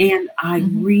 And I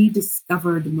Mhm.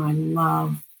 rediscovered my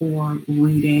love for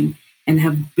reading and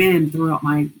have been throughout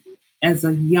as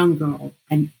a young girl,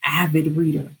 an avid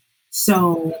reader.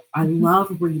 So I Mhm.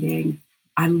 love reading.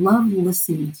 I love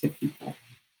listening to people.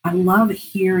 I love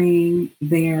hearing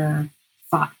their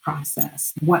thought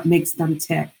process, what makes them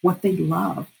tick, what they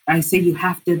love. I say you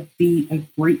have to be a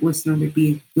great listener to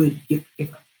be a good gift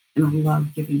giver. And I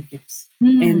love giving gifts.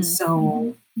 And Mm.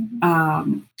 so, Mhm.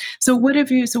 um, So what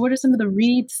are some of the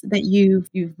reads that you've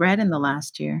read in the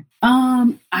last year?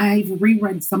 I've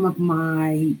reread some of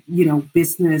my,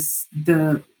 business,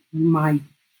 my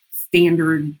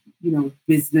standard,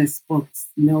 business books,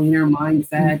 Millionaire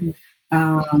Mindset, Mhm.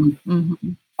 um,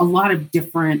 Mhm. a lot of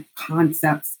different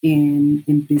concepts in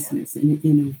business and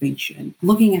innovation,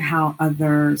 looking at how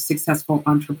other successful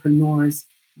entrepreneurs,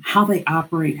 how they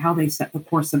operate, how they set the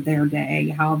course of their day,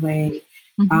 how they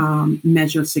Mhm.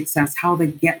 measure success, how they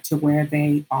get to where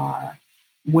they are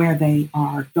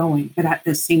going. But at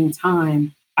the same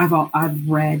time, I've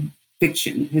read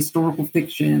fiction, historical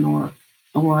fiction, or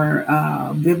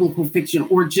biblical fiction,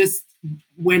 or just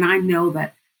when I know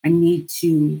that I need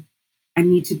to I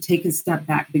need to take a step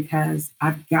back because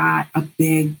I've got a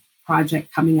big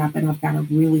project coming up and I've got to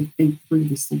really think through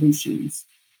the solutions.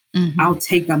 Mhm. I'll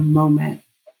take a moment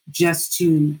just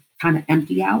to kind of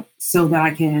empty out so that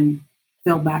I can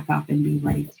fill back up and be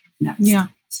ready next. Yeah.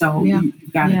 So Yeah.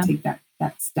 you've got to Yeah. take that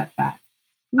step back.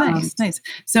 Um, Nice, nice.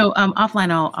 So, offline,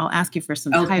 I'll ask you for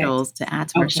some okay, titles to add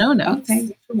to our okay, show notes. okay,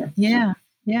 sure, sure. Yeah,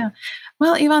 yeah.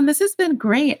 Well, Yvonne, this has been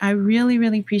great. I really,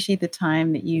 really appreciate the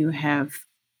time that you have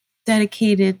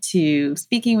dedicated to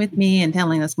speaking with me and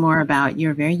telling us more about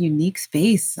your very unique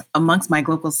space amongst my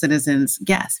global citizens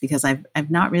guests, because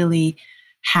I've not really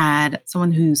had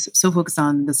someone who's so focused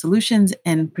on the solutions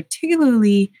and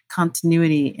particularly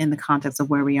continuity in the context of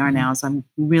where we are Mhm. now. So I'm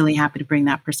really happy to bring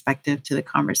that perspective to the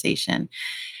conversation.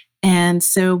 And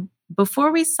so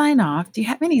before we sign off, do you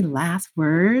have any last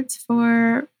words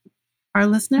for our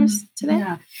listeners today?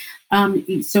 Yeah.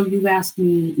 So you asked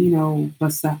me,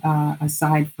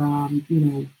 aside from,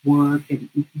 work and,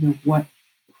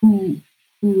 who,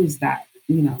 who is that,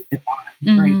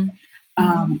 Yvonne, right? Hmm.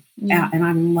 Hmm. Yeah. And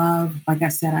I love, like I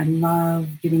said, I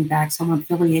love giving back. So I'm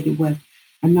affiliated with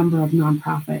a number of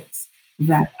nonprofits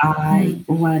that I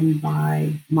Mm. lend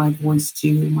my voice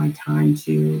to, my time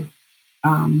to,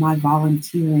 my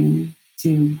volunteering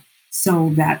to. So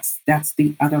that's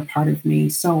the other part of me.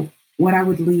 So what I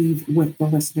would leave with the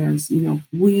listeners,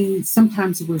 we're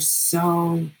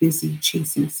so busy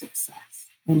chasing success,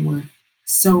 and we're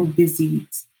so Mm. busy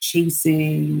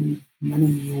chasing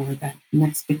money or that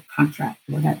next big contract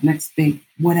or that next big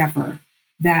whatever,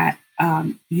 that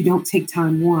you don't take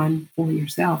time, one, for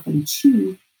yourself, and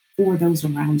two, for those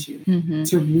around you, Mhm.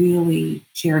 to really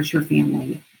cherish your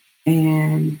family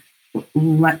and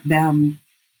let them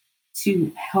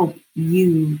to help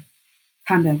you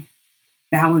kind of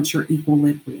balance your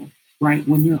equilibrium, right?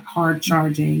 When you're hard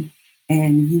charging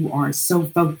and you are so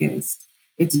focused,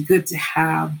 it's good to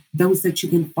have those that you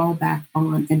can fall back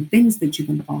on and things that you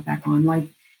can fall back on, like,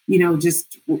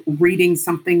 just reading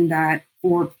something that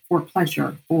for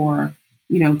pleasure, for,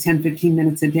 10, 15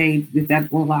 minutes a day,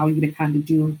 that will allow you to kind of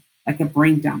do like a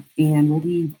brain dump and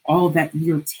leave all that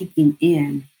you're taking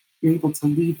in. You're able to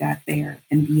leave that there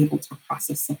and be able to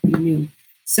process something new.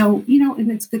 So,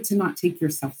 and it's good to not take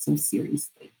yourself so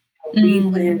seriously. We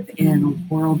Mhm. live in a Mhm.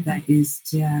 world that is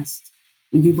just,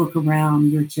 when you look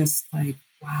around, you're just like,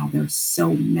 wow, there's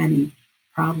so many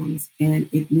problems and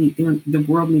the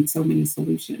world needs so many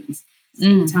solutions.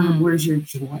 Same time, Mhm. where's your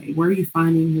joy? Where are you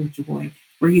finding your joy?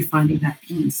 Where are you finding that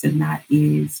peace? And that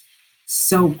is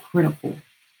so critical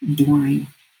during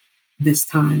this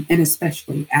time, and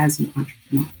especially as an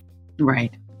entrepreneur.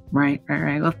 Right. Right. Right.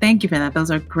 Right. Well, thank you for that.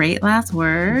 Those are great last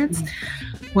words.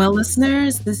 Well,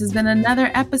 listeners, this has been another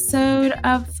episode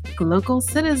of Global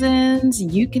Citizens.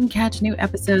 You can catch new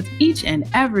episodes each and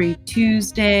every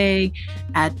Tuesday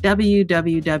at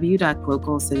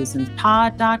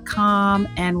www.globalcitizenspod.com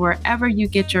and wherever you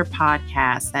get your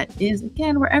podcasts. That is,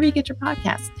 again, wherever you get your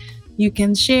podcasts. You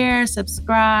can share,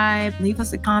 subscribe, leave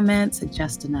us a comment,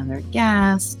 suggest another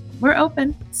guest. We're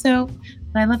open. So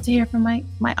I love to hear from my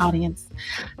audience.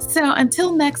 So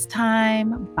until next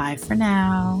time, bye for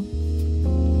now.